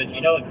 and she goes, you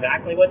know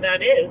exactly what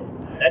that is?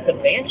 That's a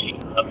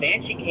banshee. A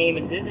banshee came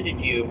and visited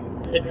you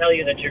to tell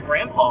you that your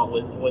grandpa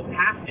was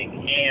passing.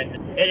 And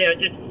you know,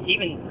 just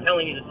even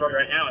telling you the story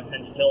right now, it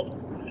sends chills,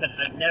 because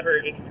I've never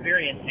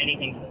experienced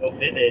anything so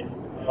vivid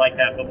like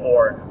that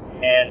before.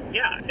 And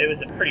yeah, it was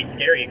a pretty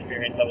scary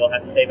experience, I will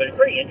have to say, but it's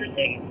pretty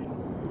interesting.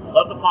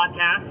 Love the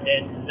podcast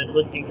and just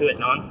listening to it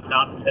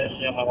nonstop,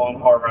 especially on my long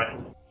car ride.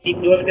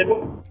 Keep doing a good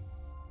work.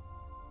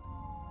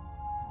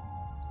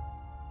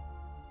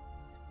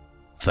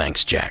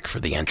 Thanks, Jack,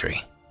 for the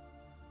entry.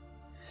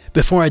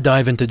 Before I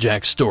dive into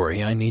Jack's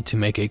story, I need to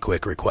make a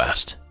quick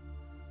request.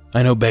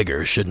 I know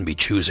beggars shouldn't be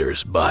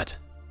choosers, but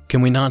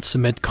can we not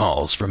submit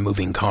calls from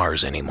moving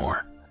cars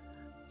anymore?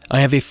 I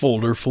have a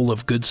folder full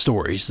of good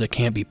stories that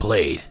can't be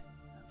played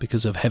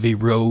because of heavy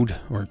road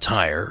or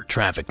tire or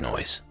traffic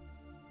noise.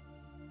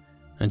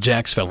 And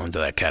Jack's fell into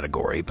that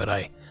category, but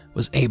I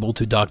was able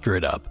to doctor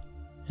it up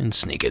and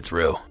sneak it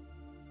through.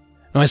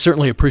 Now, I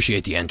certainly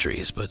appreciate the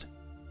entries, but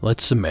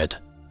let's submit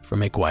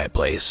from a quiet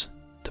place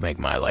to make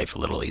my life a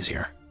little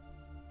easier.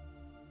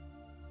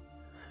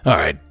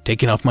 Alright,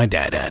 taking off my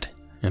dad hat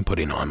and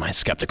putting on my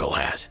skeptical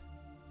hat.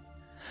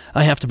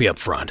 I have to be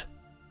upfront.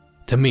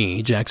 To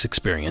me, Jack's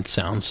experience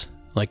sounds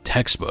like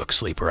textbook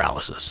sleep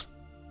paralysis.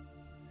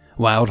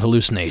 Wild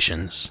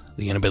hallucinations,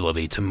 the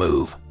inability to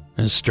move,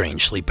 and a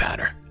strange sleep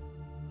pattern.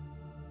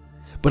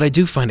 But I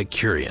do find it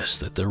curious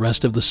that the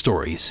rest of the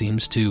story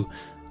seems to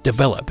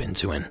develop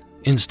into an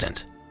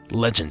instant,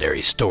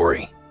 legendary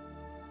story.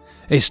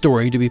 A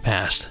story to be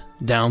passed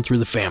down through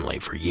the family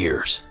for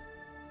years.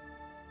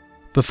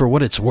 But for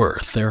what it's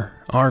worth, there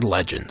are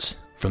legends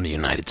from the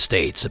United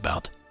States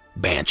about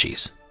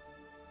banshees.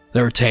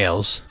 There are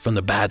tales from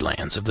the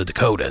Badlands of the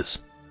Dakotas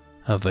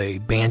of a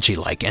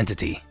banshee-like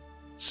entity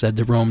said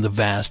to roam the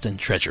vast and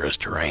treacherous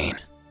terrain.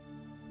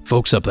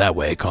 Folks up that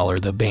way call her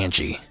the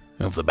Banshee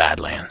of the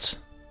Badlands.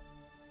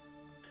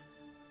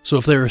 So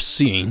if they're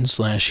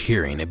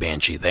seeing/hearing a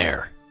banshee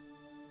there,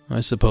 I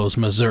suppose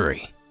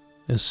Missouri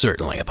is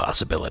certainly a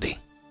possibility.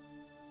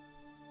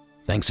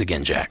 Thanks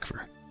again, Jack,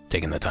 for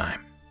taking the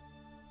time.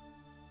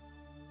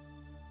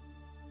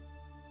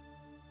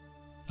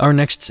 Our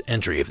next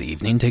entry of the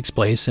evening takes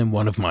place in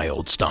one of my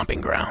old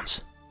stomping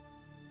grounds.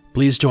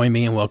 Please join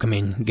me in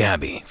welcoming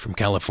Gabby from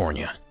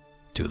California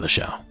to the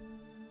show.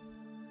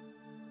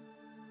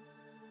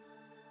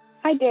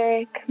 Hi,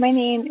 Derek. My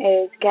name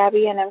is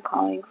Gabby, and I'm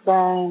calling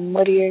from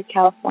Whittier,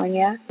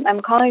 California.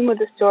 I'm calling with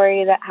a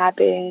story that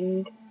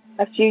happened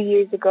a few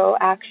years ago,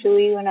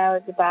 actually, when I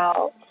was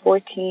about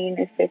 14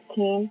 or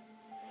 15.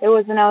 It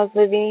was when I was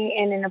living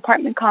in an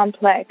apartment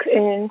complex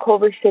in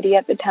Culver City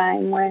at the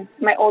time with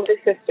my older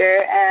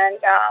sister and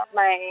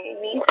my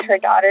niece, her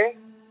daughter.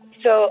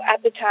 So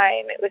at the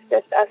time, it was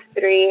just us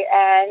three,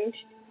 and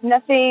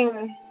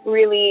nothing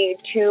really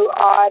too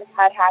odd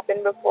had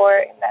happened before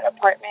in that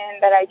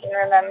apartment that I can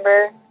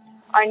remember.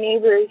 Our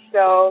neighbors,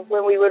 so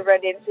when we would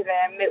run into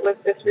them, it was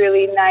this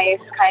really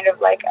nice kind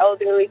of like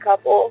elderly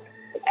couple,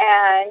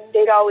 and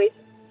they'd always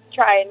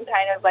try and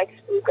kind of like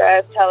spook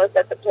us, tell us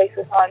that the place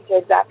was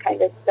haunted, that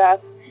kind of stuff.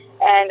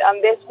 And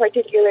on this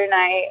particular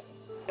night,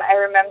 I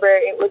remember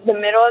it was the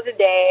middle of the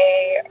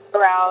day,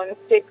 around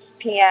 6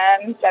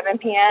 p.m., 7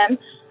 p.m.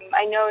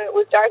 I know it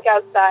was dark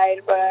outside,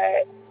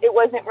 but it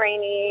wasn't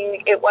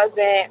raining, it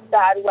wasn't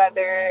bad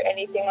weather,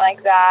 anything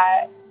like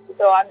that.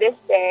 So on this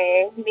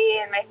day,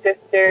 me and my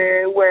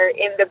sister were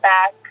in the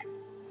back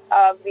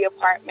of the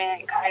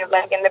apartment, kind of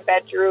like in the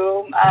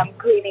bedroom,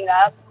 cleaning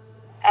up.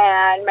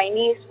 and my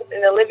niece was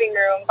in the living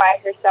room by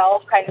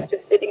herself, kind of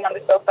just sitting on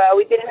the sofa.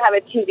 We didn't have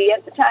a TV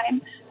at the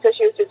time, so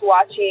she was just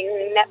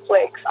watching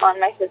Netflix on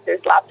my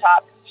sister's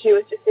laptop. She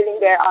was just sitting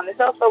there on the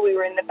sofa. We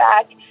were in the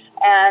back,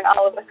 and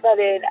all of a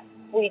sudden,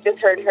 we just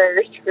heard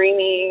her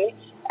screaming,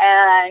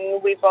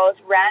 and we both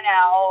ran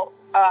out.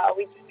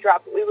 We just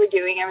dropped what we were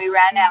doing, and we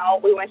ran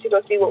out. We went to go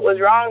see what was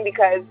wrong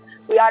because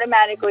we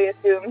automatically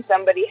assumed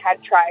somebody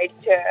had tried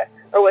to,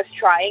 or was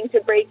trying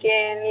to break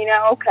in, you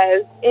know,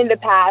 because in the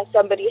past,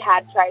 somebody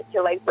had tried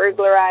to, like,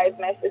 burglarize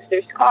my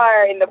sister's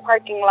car in the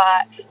parking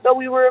lot. So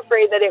we were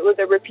afraid that it was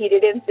a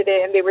repeated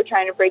incident and they were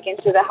trying to break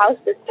into the house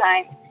this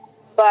time.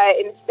 But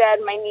instead,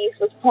 my niece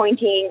was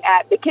pointing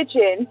at the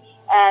kitchen,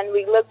 and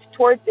we looked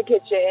towards the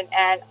kitchen,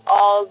 and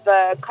all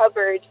the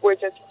cupboards were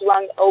just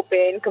flung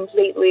open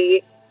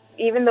completely,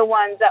 even the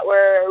ones that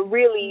were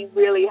really,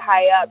 really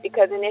high up,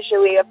 because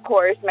initially, of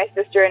course, my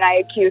sister and I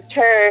accused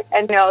her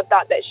and, you know,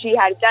 thought that she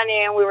had done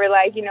it, and we were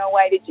like, you know,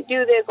 why did you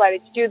do this? Why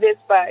did you do this?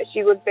 But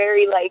she was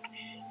very, like,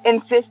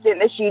 insistent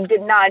that she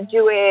did not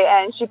do it,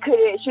 and she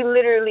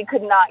literally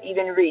could not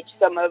even reach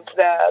some of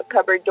the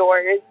cupboard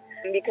doors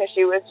because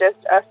she was just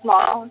a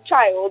small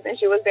child, and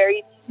she was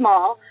very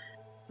small.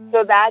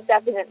 So that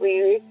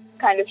definitely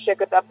kind of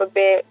shook us up a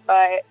bit,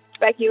 but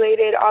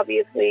speculated,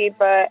 obviously.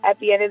 But at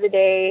the end of the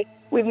day,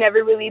 we've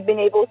never really been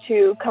able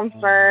to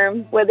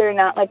confirm whether or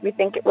not, like, we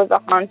think it was a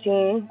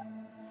haunting.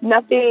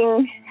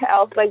 Nothing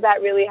else like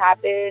that really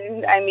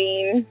happened. I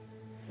mean,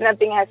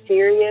 nothing as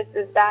serious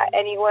as that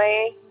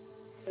anyway.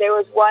 There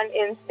was one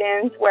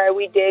instance where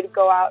we did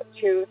go out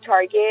to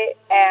Target,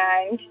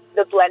 and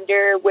the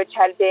blender, which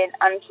had been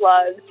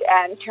unplugged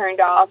and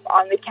turned off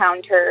on the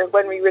counter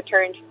when we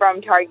returned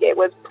from Target,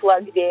 was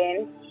plugged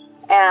in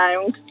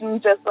and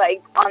just,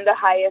 like, on the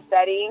highest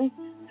setting.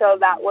 So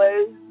that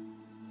was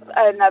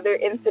another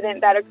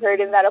incident that occurred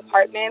in that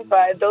apartment.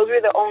 But those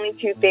were the only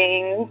two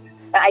things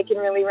that I can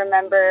really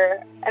remember.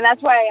 And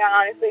that's why I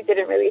honestly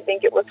didn't really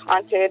think it was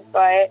haunted.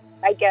 But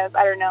I guess,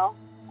 I don't know.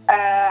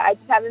 I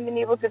just haven't been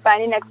able to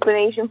find an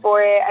explanation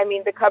for it. I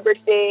mean, the cupboard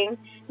thing,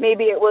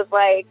 maybe it was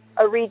like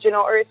a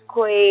regional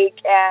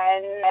earthquake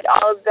and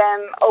all of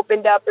them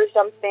opened up or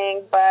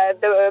something. But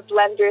the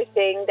blender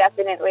thing,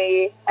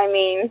 definitely, I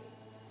mean,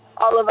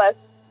 all of us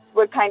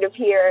would kind of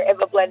hear if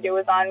a blender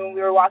was on when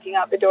we were walking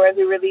out the door as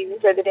we were leaving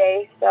for the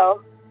day.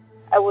 So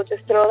I will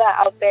just throw that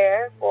out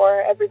there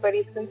for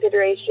everybody's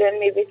consideration,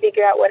 maybe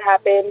figure out what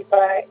happened.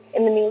 But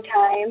in the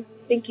meantime,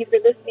 thank you for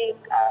listening.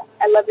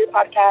 I love your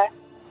podcast.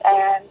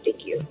 And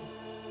thank you.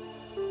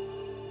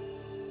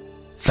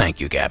 Thank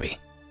you, Gabby.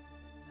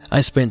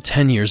 I spent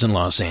 10 years in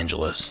Los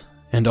Angeles,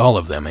 and all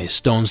of them a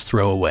stone's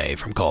throw away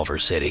from Culver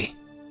City.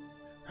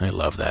 I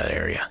love that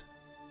area,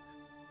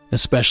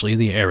 especially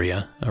the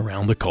area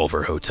around the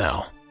Culver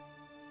Hotel.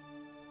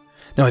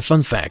 Now a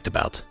fun fact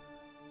about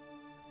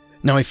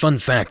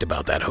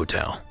that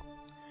hotel.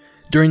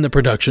 During the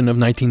production of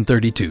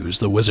 1932's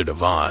The Wizard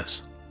of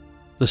Oz,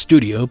 the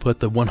studio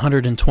put the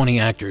 120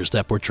 actors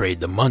that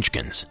portrayed the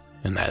Munchkins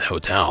in that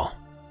hotel.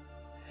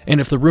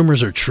 And if the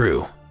rumors are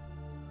true,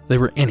 they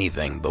were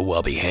anything but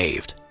well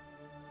behaved.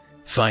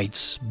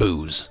 Fights,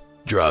 booze,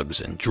 drugs,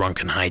 and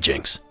drunken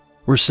hijinks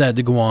were said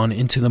to go on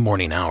into the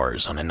morning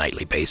hours on a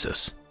nightly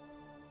basis.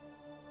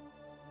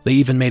 They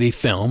even made a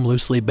film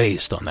loosely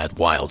based on that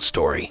wild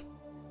story,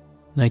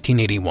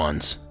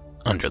 1981's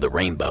Under the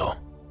Rainbow.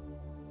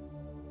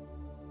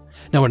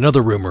 Now,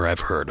 another rumor I've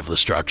heard of the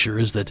structure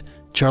is that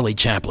Charlie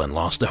Chaplin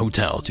lost the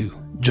hotel to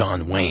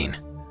John Wayne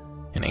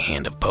in a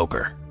hand of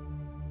poker.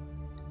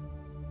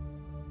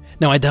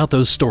 Now, I doubt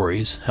those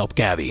stories help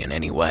Gabby in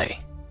any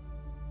way.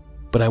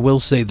 But I will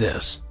say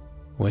this,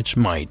 which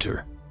might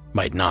or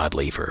might not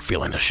leave her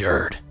feeling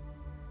assured.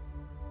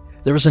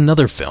 There was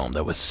another film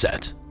that was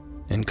set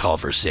in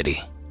Culver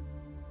City.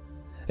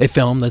 A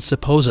film that's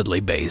supposedly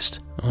based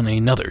on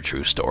another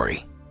true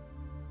story.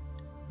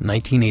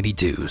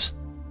 1982's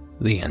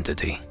The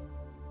Entity.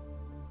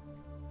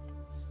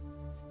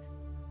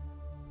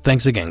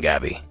 Thanks again,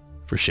 Gabby,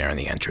 for sharing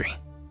the entry.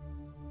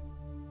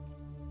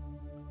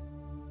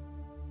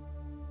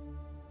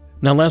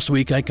 Now, last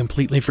week I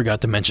completely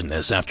forgot to mention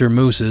this after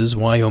Moose's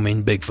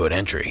Wyoming Bigfoot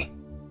entry.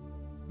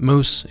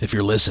 Moose, if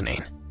you're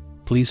listening,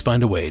 please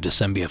find a way to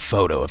send me a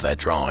photo of that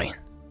drawing.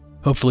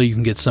 Hopefully you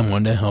can get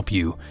someone to help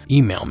you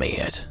email me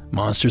at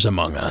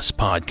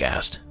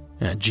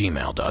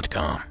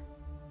monstersamonguspodcast@gmail.com.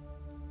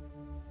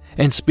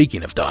 And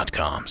speaking of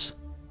 .coms,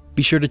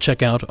 be sure to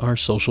check out our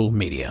social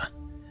media.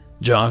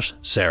 Josh,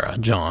 Sarah,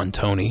 John,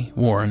 Tony,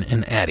 Warren,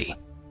 and Addie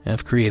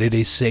have created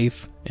a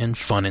safe and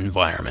fun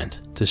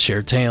environment to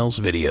share tales,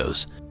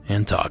 videos,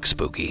 and talk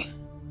spooky.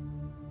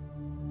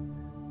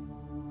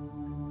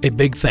 A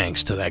big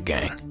thanks to that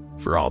gang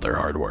for all their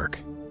hard work.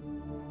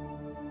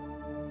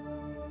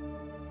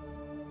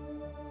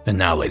 And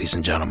now, ladies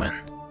and gentlemen,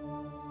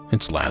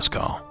 it's last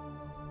call.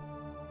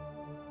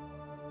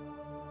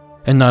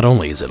 And not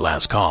only is it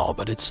last call,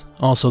 but it's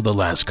also the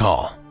last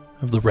call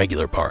of the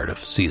regular part of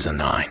Season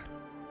 9.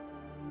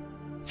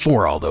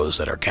 For all those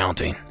that are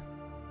counting.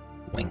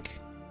 Wink.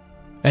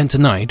 And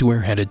tonight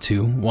we're headed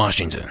to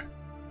Washington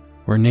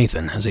where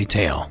Nathan has a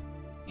tale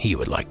he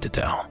would like to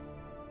tell.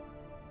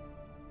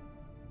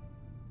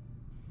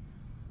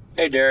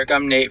 Hey Derek,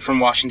 I'm Nate from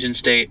Washington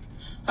State.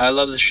 I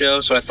love the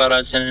show, so I thought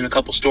I'd send in a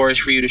couple stories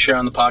for you to share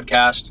on the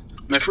podcast.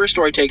 My first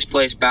story takes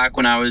place back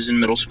when I was in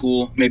middle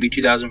school, maybe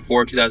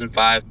 2004,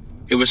 2005.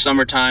 It was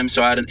summertime,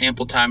 so I had an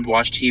ample time to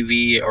watch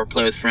TV or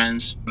play with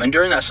friends. And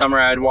during that summer,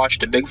 I had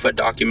watched a Bigfoot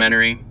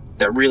documentary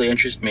that really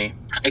interested me.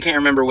 I can't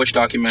remember which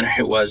documentary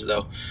it was,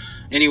 though.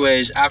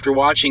 Anyways, after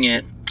watching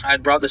it, I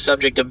had brought the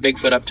subject of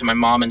Bigfoot up to my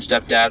mom and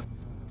stepdad.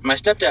 My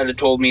stepdad had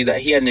told me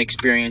that he had an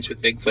experience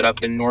with Bigfoot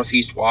up in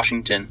northeast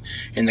Washington,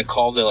 in the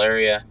Colville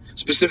area,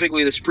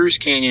 specifically the Spruce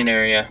Canyon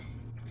area.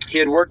 He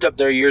had worked up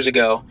there years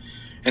ago,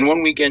 and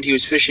one weekend he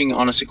was fishing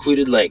on a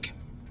secluded lake,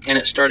 and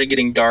it started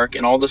getting dark,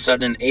 and all of a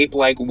sudden an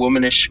ape-like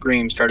womanish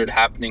scream started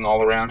happening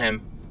all around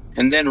him.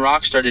 And then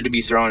rocks started to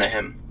be thrown at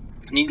him.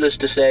 Needless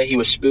to say, he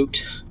was spooked.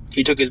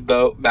 He took his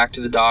boat back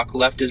to the dock,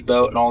 left his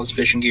boat and all his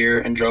fishing gear,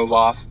 and drove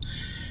off.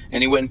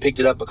 And he went and picked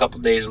it up a couple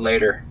days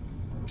later.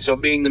 So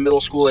being the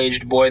middle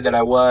school-aged boy that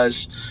I was,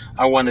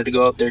 I wanted to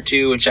go up there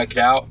too and check it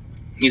out.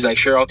 He's like,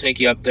 sure, I'll take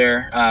you up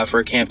there for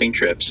a camping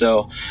trip.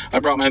 So I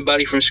brought my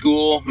buddy from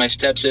school, my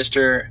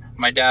stepsister,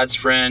 my dad's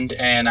friend,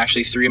 and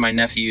actually 3 of my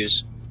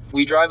nephews.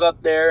 We drive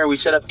up there, we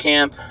set up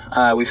camp,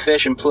 we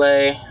fish and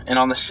play, and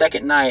on the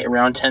second night,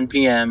 around 10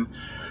 p.m.,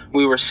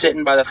 we were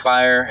sitting by the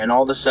fire, and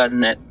all of a sudden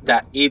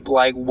that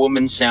ape-like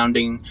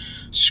woman-sounding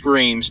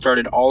scream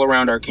started all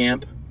around our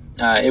camp.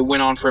 It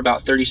went on for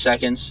about 30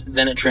 seconds,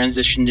 then it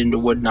transitioned into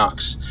wood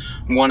knocks,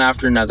 one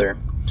after another.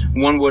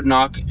 One wood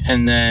knock,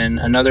 and then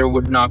another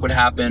wood knock would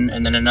happen,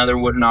 and then another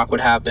wood knock would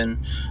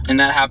happen, and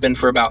that happened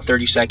for about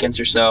 30 seconds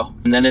or so,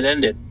 and then it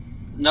ended.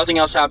 Nothing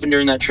else happened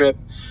during that trip,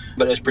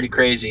 but it was pretty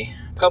crazy.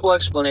 A couple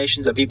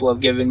explanations that people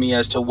have given me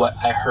as to what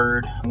I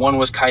heard. One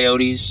was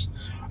coyotes,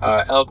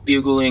 elk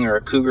bugling, or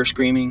a cougar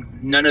screaming.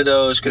 None of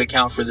those could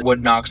account for the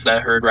wood knocks that I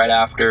heard right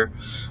after.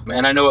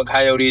 And I know what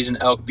coyotes and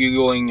elk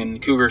bugling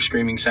and cougar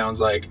screaming sounds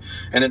like,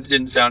 and it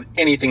didn't sound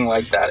anything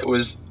like that. It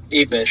was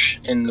apish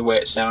in the way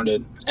it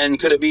sounded. And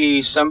could it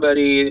be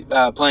somebody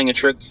playing a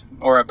trick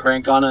or a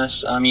prank on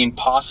us? I mean,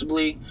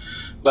 possibly,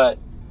 but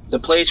the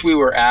place we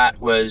were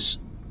at was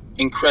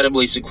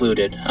incredibly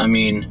secluded. I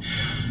mean,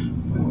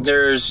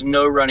 there's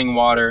no running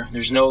water,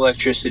 there's no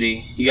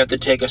electricity. You have to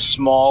take a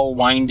small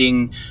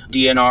winding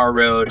DNR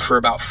road for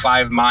about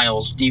 5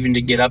 miles even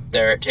to get up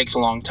there. It takes a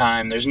long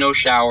time. There's no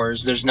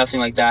showers, there's nothing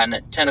like that. And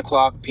at 10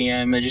 o'clock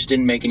p.m., it just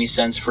didn't make any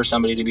sense for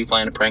somebody to be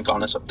playing a prank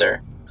on us up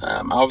there.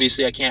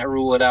 Obviously, I can't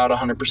rule it out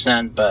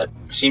 100%, but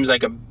it seems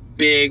like a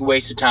big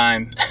waste of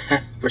time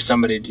for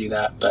somebody to do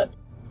that. But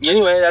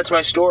anyway, that's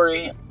my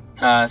story.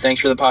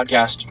 Thanks for the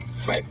podcast.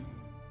 Bye.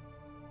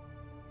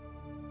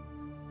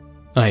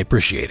 I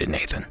appreciate it,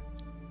 Nathan.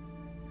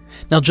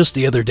 Now, just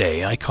the other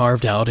day, I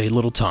carved out a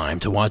little time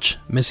to watch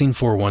Missing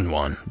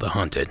 411: The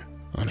Hunted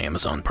on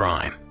Amazon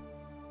Prime.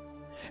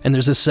 And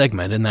there's a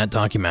segment in that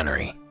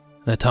documentary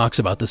that talks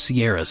about the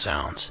Sierra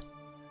Sounds.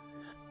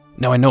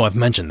 Now, I know I've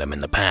mentioned them in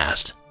the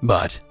past,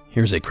 but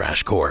here's a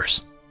crash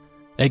course.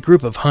 A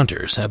group of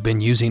hunters have been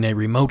using a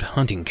remote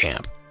hunting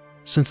camp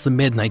since the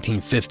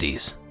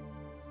mid-1950s.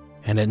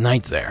 And at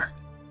night there,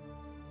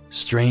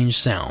 strange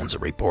sounds are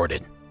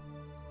reported.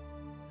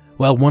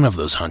 Well, one of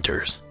those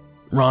hunters,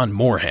 Ron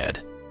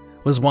Moorhead,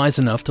 was wise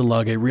enough to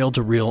lug a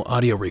reel-to-reel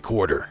audio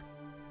recorder.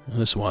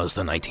 This was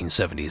the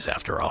 1970s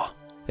after all.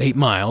 8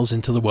 miles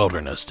into the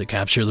wilderness to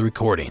capture the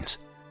recordings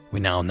we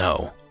now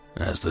know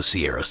as the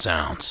Sierra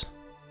Sounds.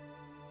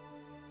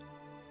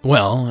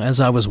 Well,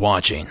 as I was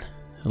watching,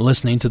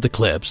 listening to the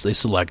clips they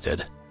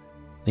selected,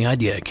 the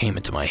idea came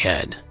into my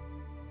head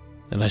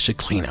that I should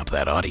clean up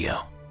that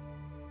audio.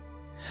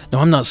 Now,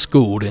 I'm not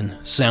schooled in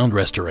sound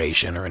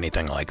restoration or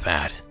anything like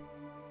that,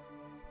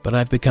 but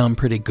I've become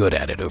pretty good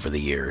at it over the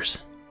years.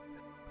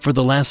 For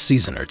the last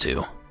season or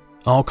two,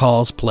 all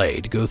calls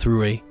played go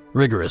through a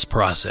rigorous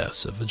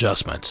process of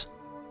adjustments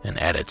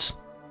and edits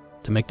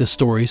to make the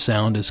story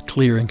sound as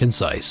clear and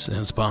concise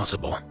as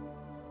possible.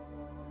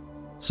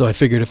 So I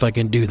figured if I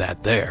can do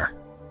that there,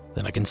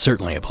 then I can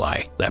certainly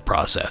apply that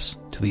process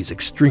to these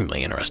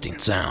extremely interesting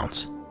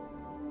sounds.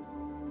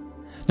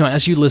 Now,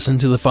 as you listen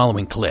to the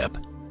following clip,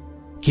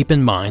 keep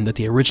in mind that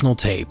the original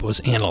tape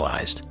was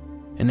analyzed,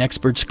 and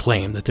experts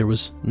claim that there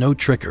was no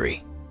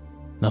trickery.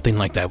 Nothing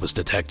like that was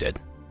detected.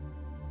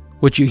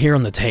 What you hear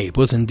on the tape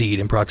was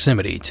indeed in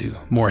proximity to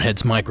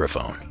Moorhead's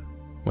microphone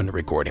when the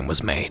recording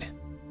was made.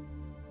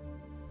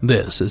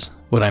 This is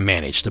what I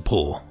managed to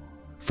pull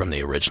from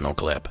the original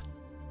clip.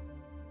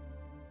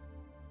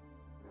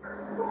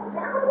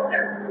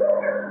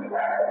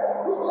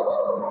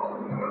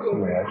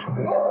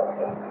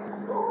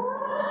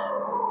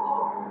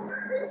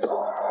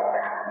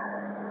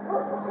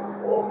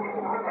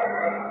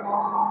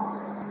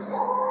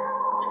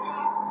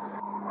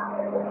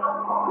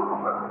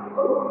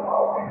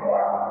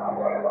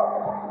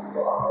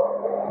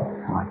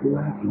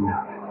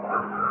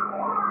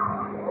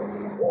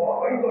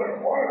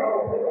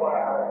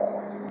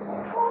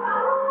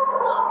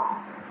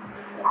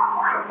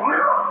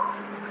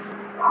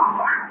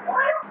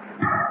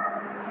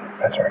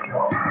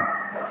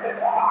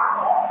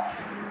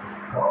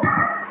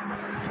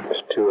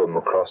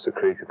 the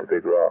creek at the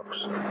big rocks.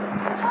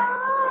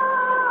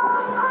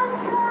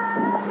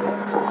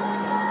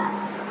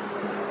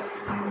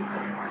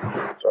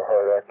 It's a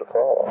hard act to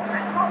follow.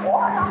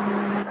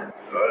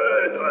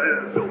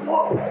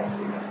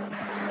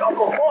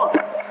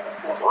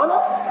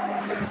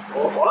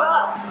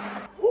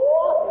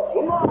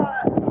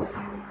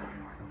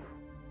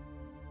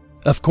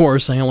 Of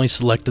course, I only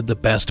selected the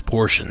best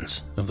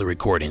portions of the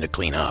recording to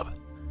clean up.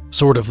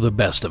 Sort of the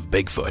best of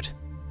Bigfoot,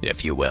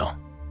 if you will.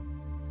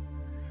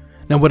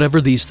 Now, whatever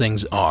these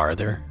things are,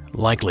 they're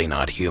likely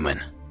not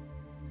human.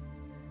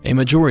 A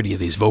majority of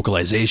these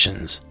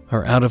vocalizations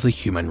are out of the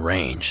human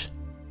range,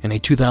 and a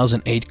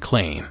 2008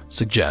 claim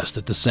suggests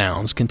that the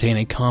sounds contain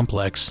a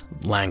complex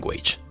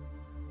language.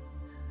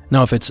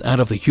 Now, if it's out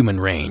of the human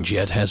range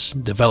yet has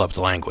developed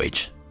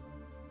language,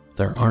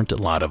 there aren't a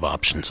lot of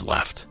options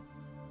left.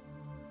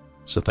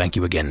 So thank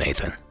you again,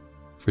 Nathan,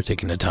 for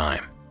taking the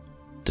time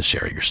to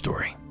share your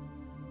story.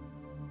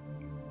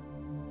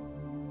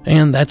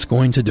 And that's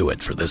going to do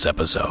it for this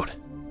episode.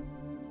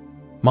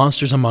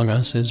 Monsters Among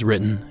Us is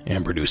written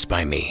and produced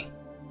by me,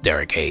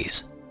 Derek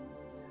Hayes.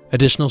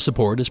 Additional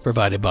support is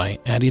provided by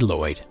Addie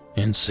Lloyd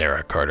and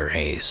Sarah Carter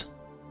Hayes.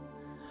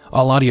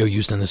 All audio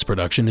used in this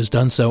production is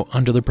done so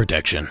under the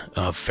protection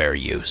of fair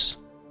use.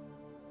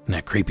 And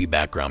that creepy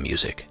background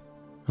music,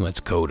 let's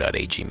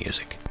co.ag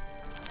music.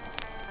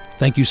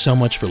 Thank you so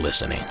much for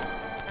listening,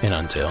 and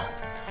until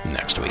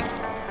next week.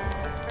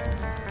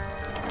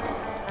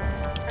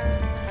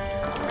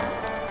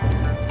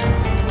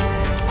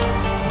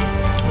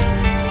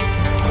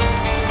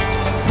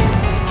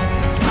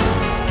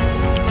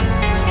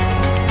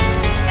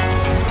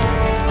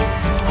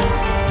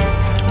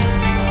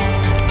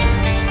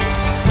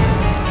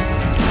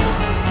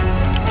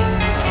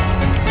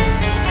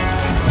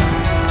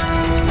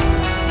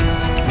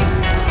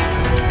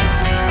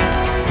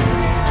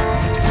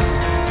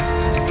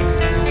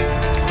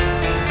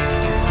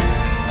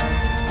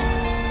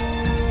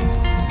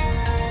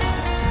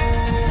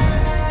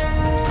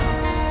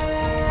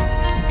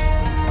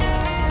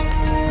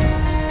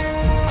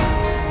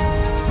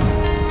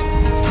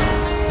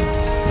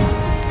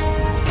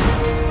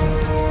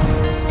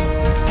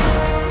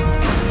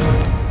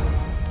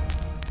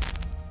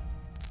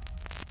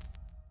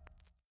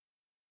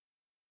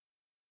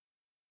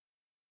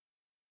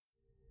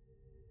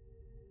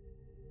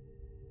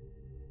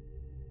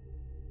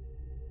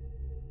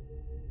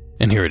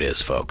 And here it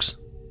is, folks,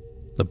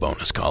 the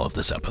bonus call of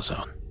this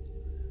episode.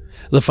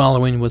 The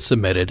following was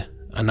submitted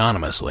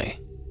anonymously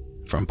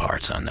from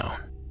parts unknown.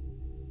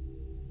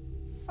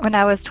 When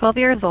I was 12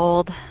 years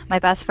old, my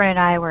best friend and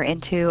I were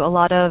into a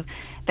lot of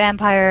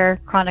vampire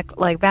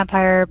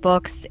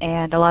books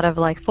and a lot of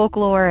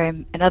folklore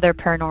and other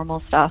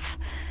paranormal stuff.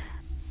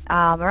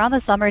 Around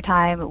the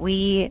summertime,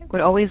 we would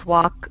always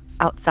walk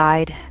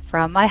outside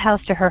from my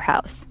house to her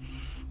house.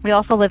 We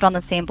also lived on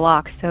the same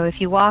block, so if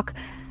you walk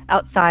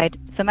outside,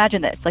 so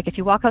imagine this, if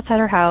you walk outside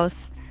her house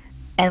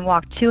and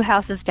walk 2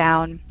 houses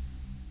down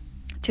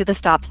to the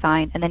stop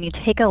sign, and then you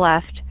take a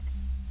left,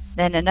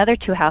 then another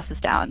 2 houses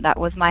down, that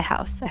was my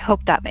house. I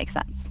hope that makes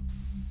sense.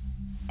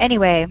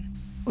 Anyway,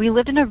 we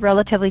lived in a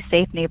relatively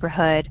safe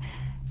neighborhood,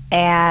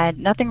 and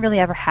nothing really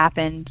ever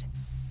happened.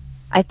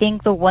 I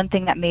think the one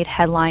thing that made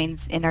headlines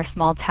in our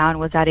small town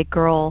was that a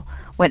girl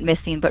went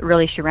missing, but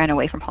really she ran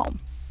away from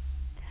home.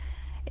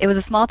 It was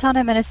a small town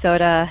in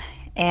Minnesota,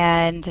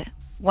 and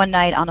one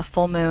night on a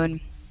full moon,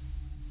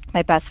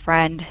 my best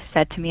friend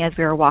said to me as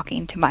we were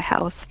walking to my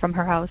house from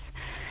her house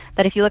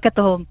that if you look at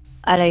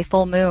a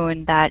full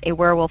moon, that a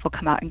werewolf will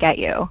come out and get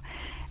you.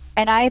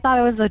 And I thought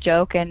it was a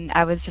joke, and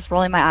I was just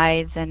rolling my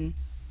eyes and,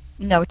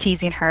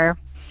 teasing her.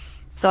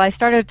 So I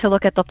started to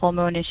look at the full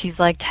moon, and she's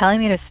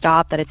telling me to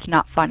stop, that it's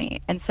not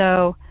funny. And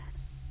so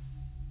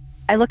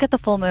I look at the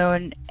full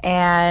moon,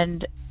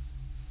 and,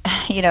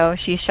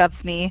 she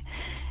shoves me,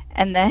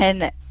 and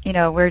then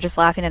we're just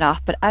laughing it off.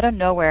 But out of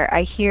nowhere,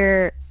 I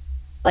hear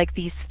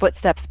these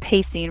footsteps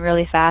pacing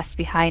really fast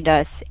behind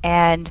us,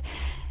 and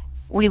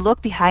we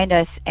look behind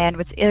us, and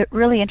what's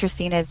really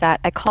interesting is that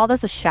I call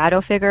this a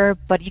shadow figure,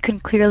 but you can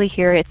clearly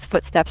hear its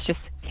footsteps just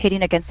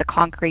hitting against the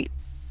concrete,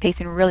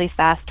 pacing really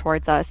fast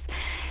towards us.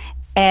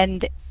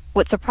 And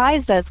what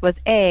surprised us was,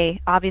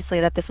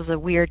 obviously that this was a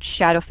weird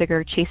shadow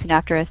figure chasing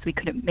after us. We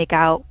couldn't make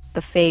out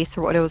the face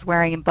or what it was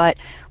wearing, but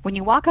when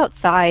you walk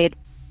outside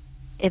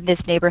in this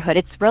neighborhood,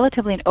 it's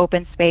relatively an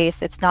open space.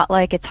 It's not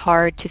like it's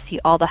hard to see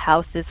all the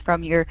houses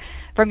from your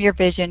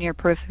vision, your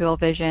peripheral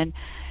vision.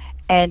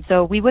 And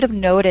so we would have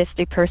noticed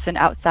a person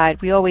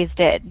outside. We always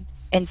did.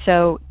 And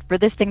so for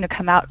this thing to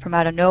come out from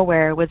out of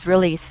nowhere was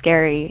really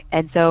scary.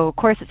 And so, of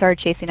course, it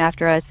started chasing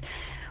after us.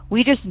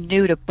 We just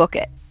knew to book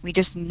it. We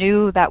just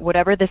knew that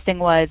whatever this thing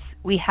was,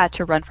 we had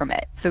to run from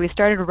it. So we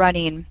started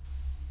running,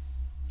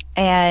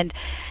 and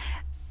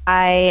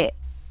we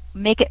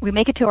make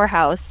it to our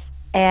house,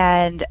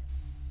 and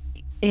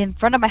in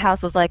front of my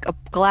house was a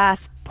glass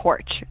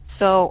porch.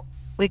 So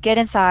we get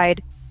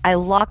inside, I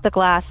lock the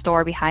glass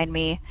door behind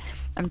me.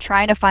 I'm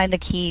trying to find the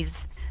keys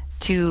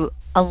to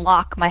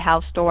unlock my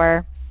house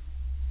door,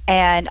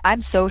 And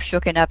I'm so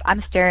shooken up.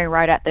 I'm staring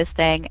right at this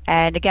thing.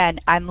 And again,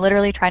 I'm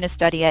literally trying to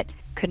study it.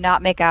 Could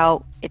not make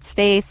out its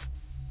face,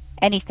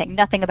 anything,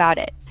 nothing about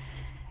it.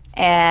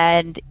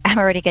 And I'm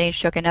already getting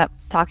shooken up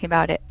talking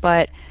about it.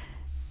 But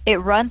it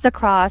runs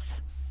across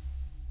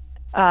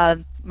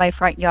my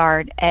front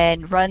yard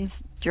and runs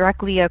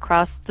directly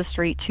across the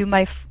street to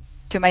my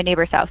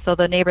neighbor's house. So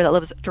the neighbor that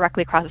lives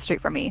directly across the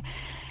street from me.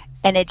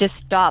 And it just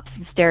stops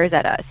and stares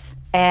at us.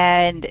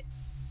 And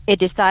it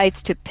decides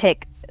to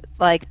pick,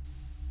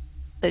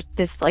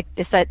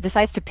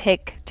 decides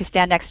to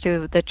stand next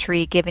to the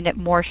tree, giving it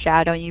more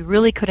shadow. You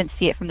really couldn't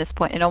see it from this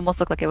point. It almost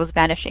looked like it was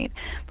vanishing.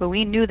 But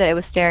we knew that it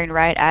was staring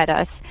right at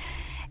us.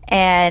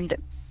 And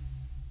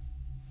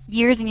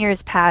years and years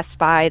passed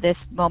by this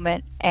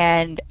moment,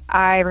 and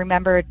I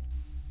remember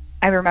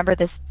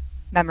this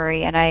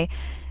memory, and I'm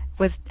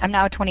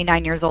now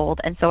 29 years old,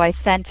 and so I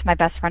sent my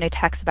best friend a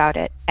text about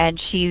it, and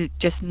she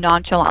just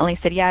nonchalantly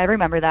said, yeah, I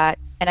remember that.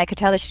 And I could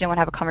tell that she didn't want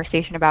to have a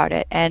conversation about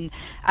it, and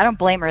I don't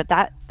blame her.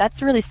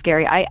 That's really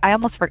scary. I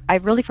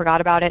really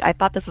forgot about it. I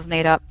thought this was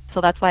made up,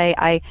 so that's why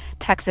I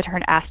texted her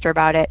and asked her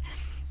about it,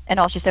 and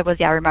all she said was,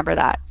 yeah, I remember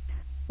that.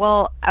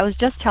 Well, I was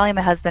just telling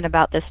my husband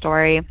about this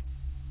story,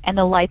 and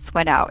the lights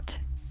went out,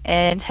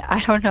 and I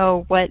don't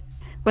know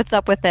what's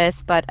up with this,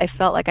 but I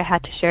felt like I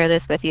had to share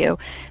this with you.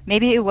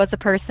 Maybe it was a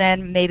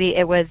person, maybe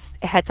it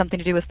had something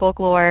to do with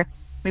folklore.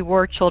 We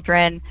were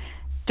children.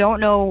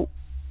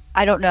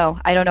 I don't know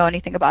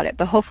anything about it,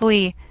 but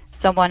hopefully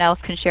someone else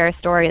can share a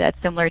story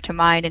that's similar to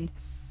mine and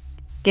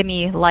give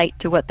me light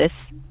to what this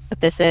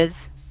is.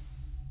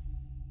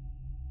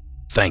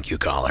 Thank you,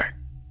 caller.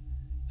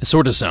 It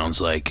sort of sounds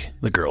like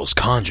the girls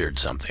conjured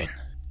something.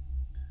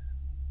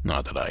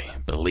 Not that I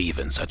believe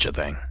in such a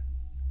thing.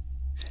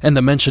 And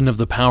the mention of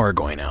the power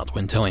going out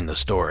when telling the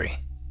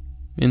story.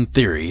 In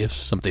theory, if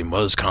something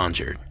was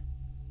conjured,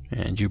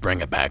 and you bring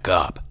it back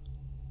up,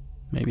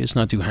 maybe it's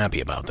not too happy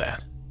about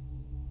that.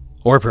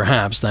 Or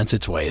perhaps that's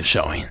its way of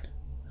showing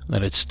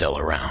that it's still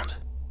around.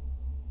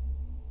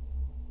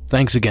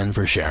 Thanks again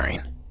for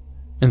sharing,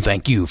 and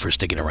thank you for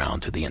sticking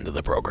around to the end of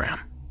the program.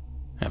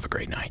 Have a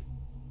great night.